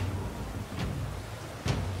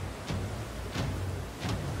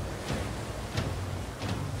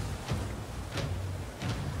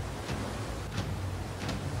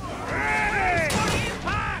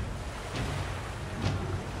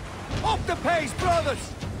 Up the pace,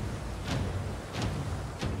 brothers!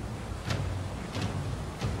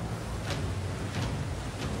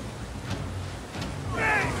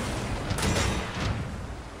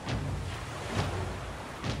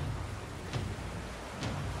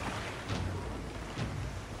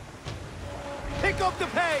 Pick up the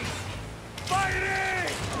pace! Fighting!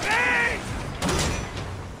 Hey!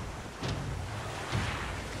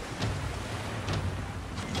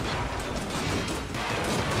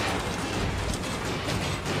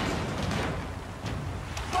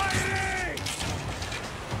 Fighting!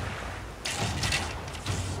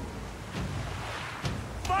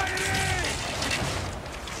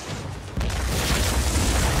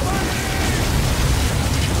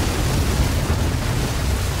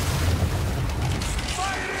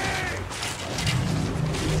 Fighting!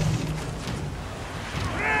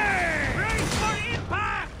 Brace for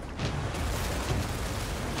impact!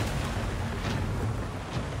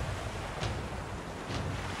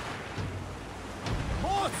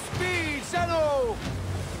 More speed, Zeno!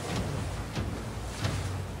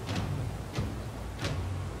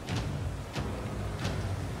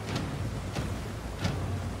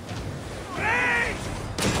 Brace!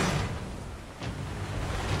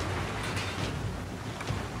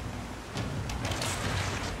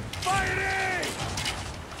 Fighting!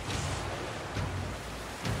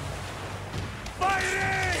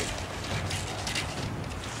 Fighting!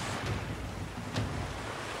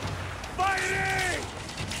 Fighting!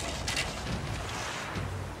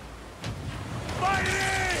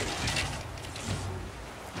 Fighting!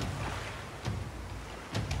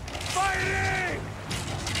 Fighting!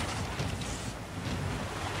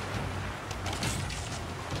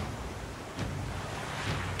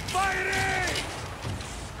 Fighting!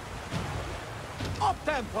 Up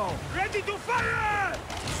tempo! Ready to fire!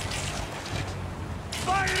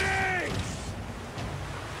 Fighting!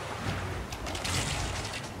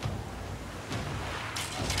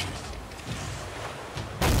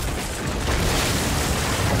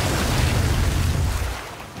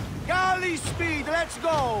 Galley speed, let's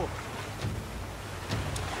go!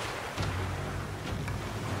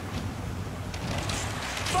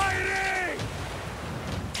 Fighting!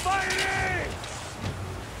 Fighting!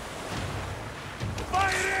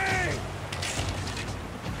 Fighting!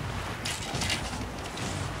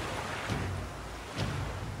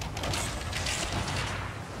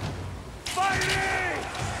 Fighting!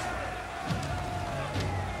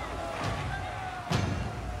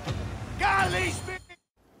 Galley speed!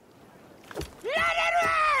 Let it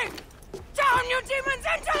rain! Down, you demons,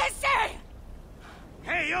 into the sea!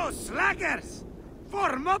 Hey, you slackers!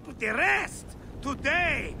 Form up with the rest!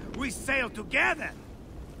 Today, we sail together!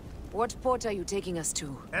 What port are you taking us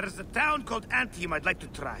to? There's a town called Antium I'd like to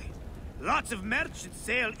try. Lots of merchants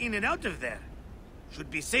sail in and out of there. Should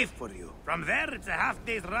be safe for you. From there, it's a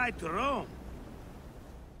half-day's ride to Rome.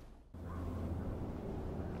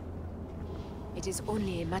 It is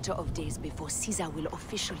only a matter of days before Caesar will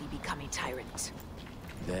officially become a tyrant.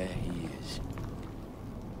 There he is.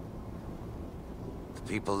 The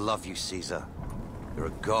people love you, Caesar. You're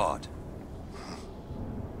a god.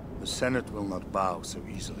 The Senate will not bow so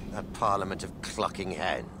easily. That parliament of clucking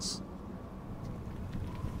hens.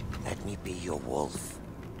 Let me be your wolf.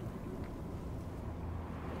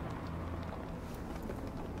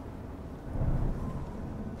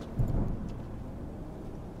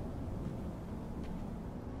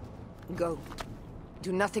 Go.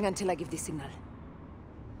 Do nothing until I give the signal.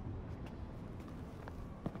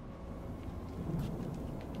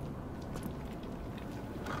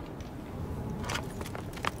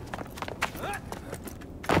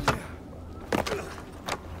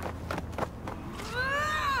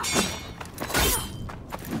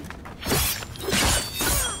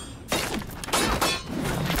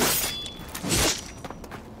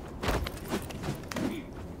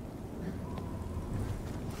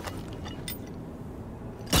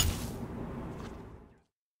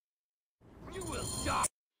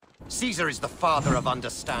 Caesar is the father of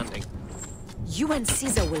understanding. You and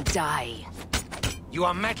Caesar will die. You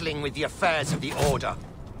are meddling with the affairs of the Order.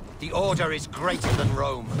 The Order is greater than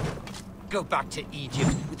Rome. Go back to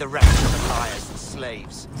Egypt with the rest of the liars and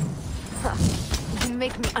slaves. Huh. You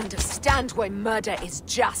make me understand why murder is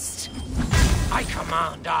just. I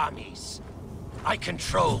command armies. I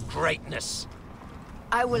control greatness.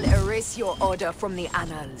 I will erase your order from the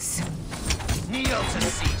annals. Kneel to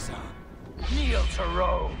Caesar. Kneel to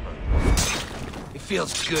Rome. It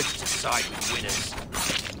feels good to side with winners.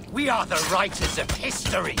 We are the writers of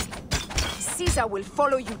history. Caesar will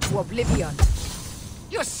follow you to oblivion.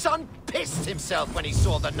 Your son pissed himself when he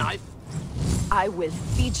saw the knife. I will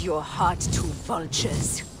feed your heart to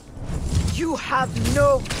vultures. You have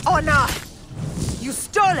no honor! You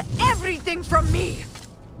stole everything from me!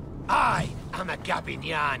 I am a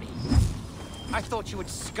Gabiniani. I thought you would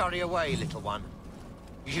scurry away, little one.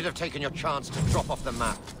 You should have taken your chance to drop off the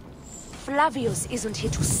map. Flavius isn't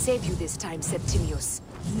here to save you this time, Septimius.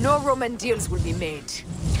 No Roman deals will be made.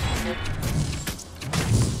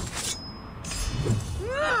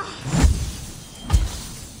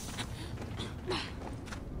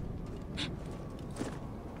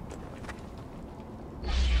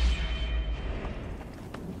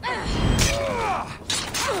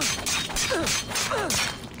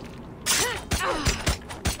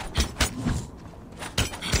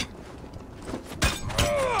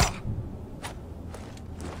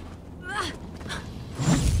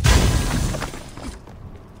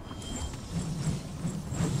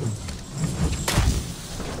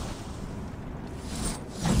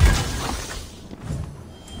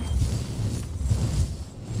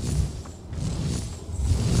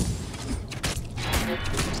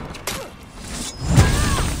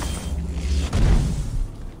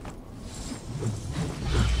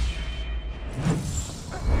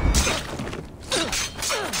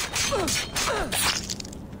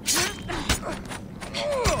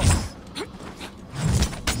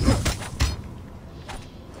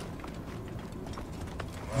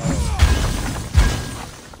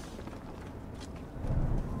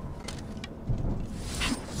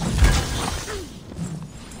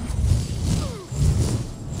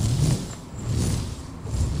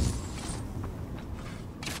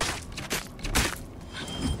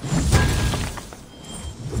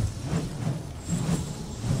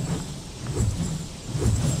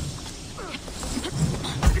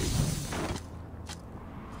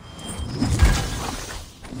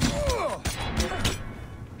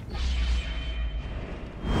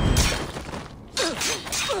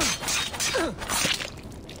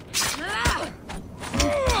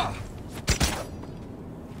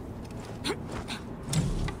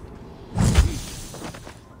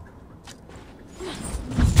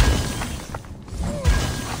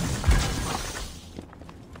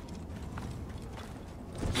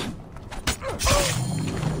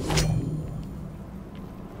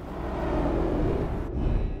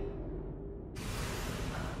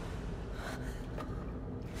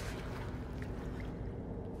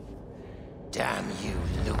 Damn you,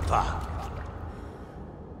 Lupa.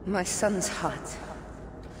 My son's heart.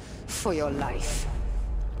 For your life.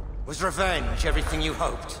 Was revenge everything you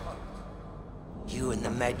hoped? You and the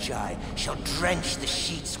Medjay shall drench the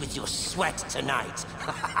sheets with your sweat tonight.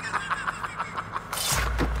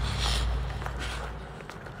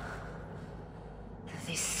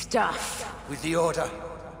 This stuff. With the Order,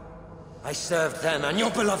 I served them and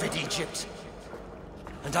your beloved Egypt.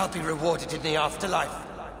 And I'll be rewarded in the afterlife.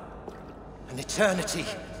 An eternity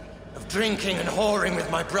of drinking and whoring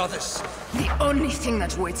with my brothers. The only thing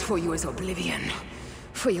that waits for you is oblivion.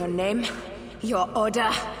 For your name, your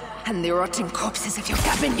order, and the rotting corpses of your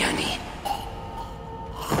Gabiniani.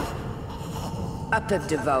 Up and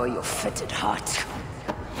devour your fetid heart.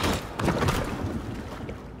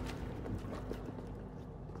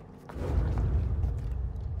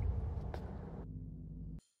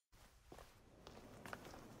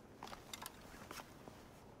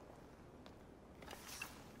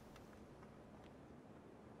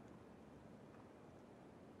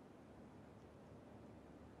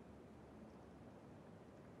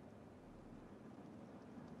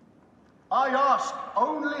 I ask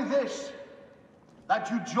only this, that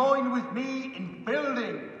you join with me in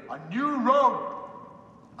building a new Rome.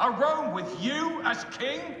 A Rome with you as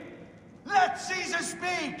king? Let Caesar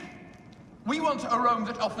speak! We want a Rome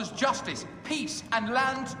that offers justice, peace, and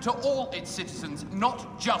land to all its citizens,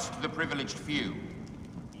 not just the privileged few.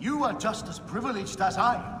 You are just as privileged as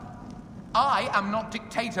I. I am not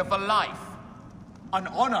dictator for life. An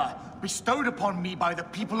honor bestowed upon me by the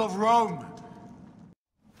people of Rome.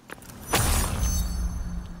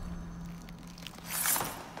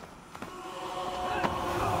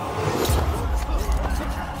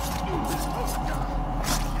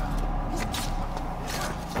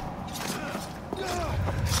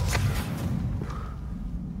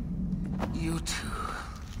 You too,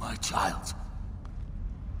 my child.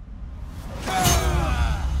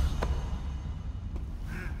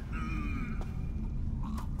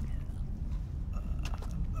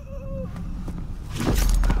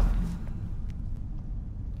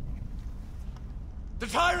 The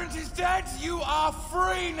tyrant is dead! You are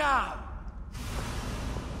free now!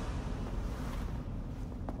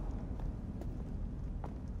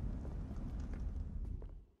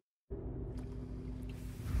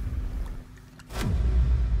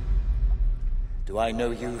 Do I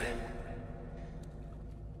know you?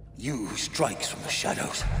 You who strikes from the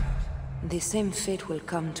shadows. The same fate will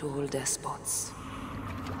come to all despots.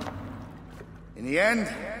 In the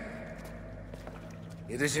end,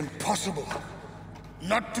 it is impossible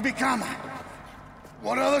not to become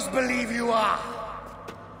what others believe you are.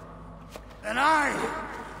 And I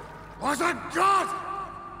was a god!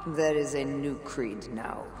 There is a new creed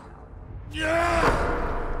now.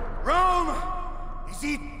 Yeah! Rome is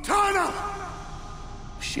eternal!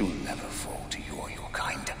 She will never fall to you or your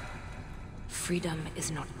kind. Freedom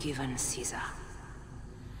is not given, Caesar.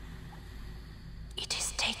 It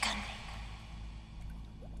is taken.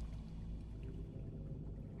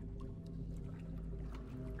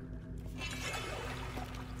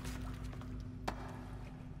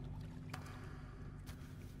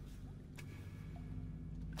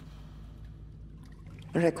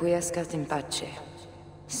 Requiescat in pace,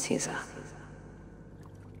 Caesar.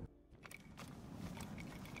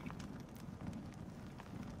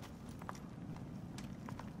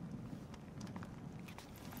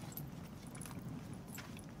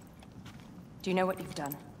 Do you know what you've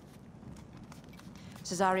done?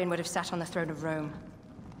 Caesarion would have sat on the throne of Rome.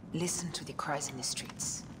 Listen to the cries in the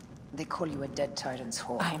streets. They call you a dead tyrant's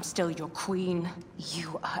whore. I am still your queen.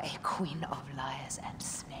 You are a queen of liars and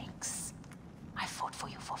snakes. I fought for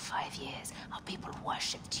you for 5 years. Our people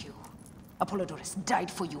worshipped you. Apollodorus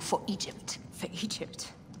died for you for Egypt. For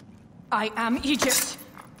Egypt? I am Egypt!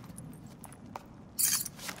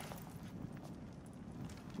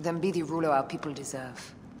 Then be the ruler our people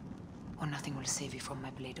deserve. Or nothing will save you from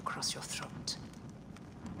my blade across your throat.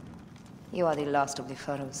 You are the last of the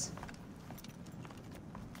pharaohs.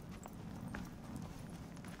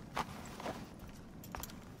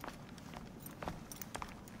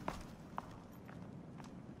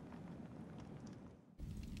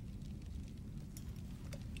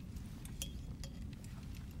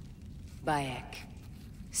 Bayek.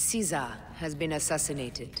 Caesar has been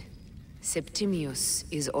assassinated. Septimius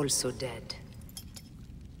is also dead.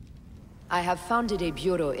 I have founded a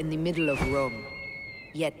bureau in the middle of Rome.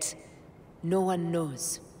 Yet, no one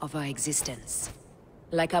knows of our existence.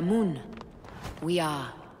 Like Amun, we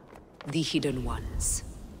are the Hidden Ones.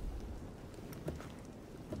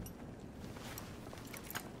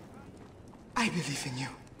 I believe in you.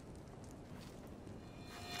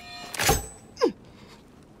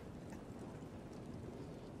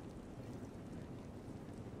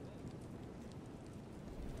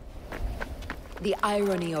 The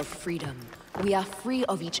irony of freedom. We are free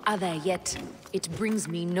of each other, yet it brings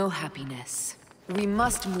me no happiness. We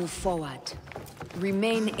must move forward.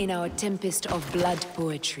 Remain in our tempest of blood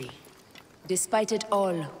poetry. Despite it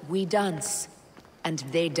all, we dance, and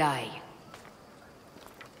they die.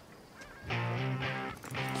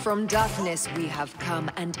 From darkness we have come,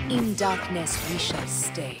 and in darkness we shall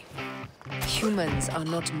stay. Humans are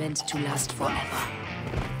not meant to last forever.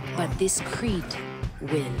 But this creed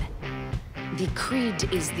will. The creed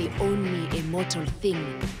is the only immortal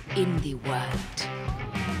thing in the world.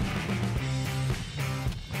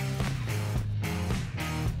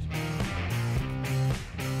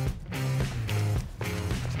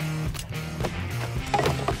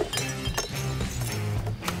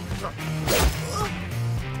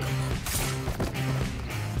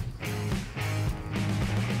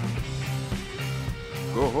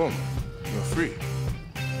 Go home. You're free.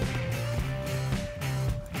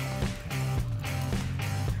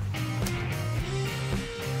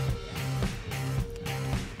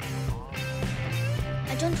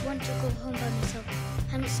 I don't want to go home by myself.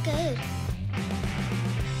 I'm scared.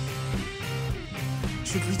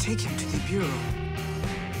 Should we take him to the bureau?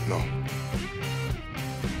 No.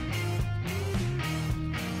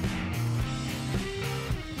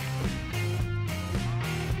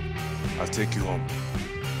 I'll take you home.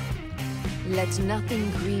 Let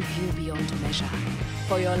nothing grieve you beyond measure,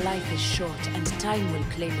 for your life is short and time will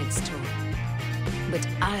claim its toll. But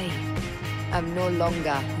I am no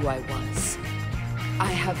longer who I was.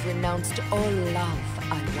 I have renounced all love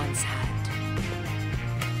I once had.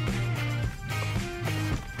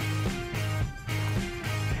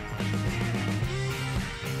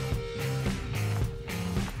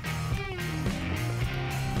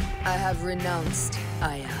 I have renounced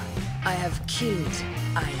Aya. I have killed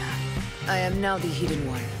Aya. I am now the Hidden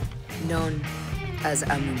One, known as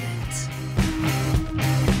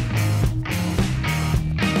Imminent.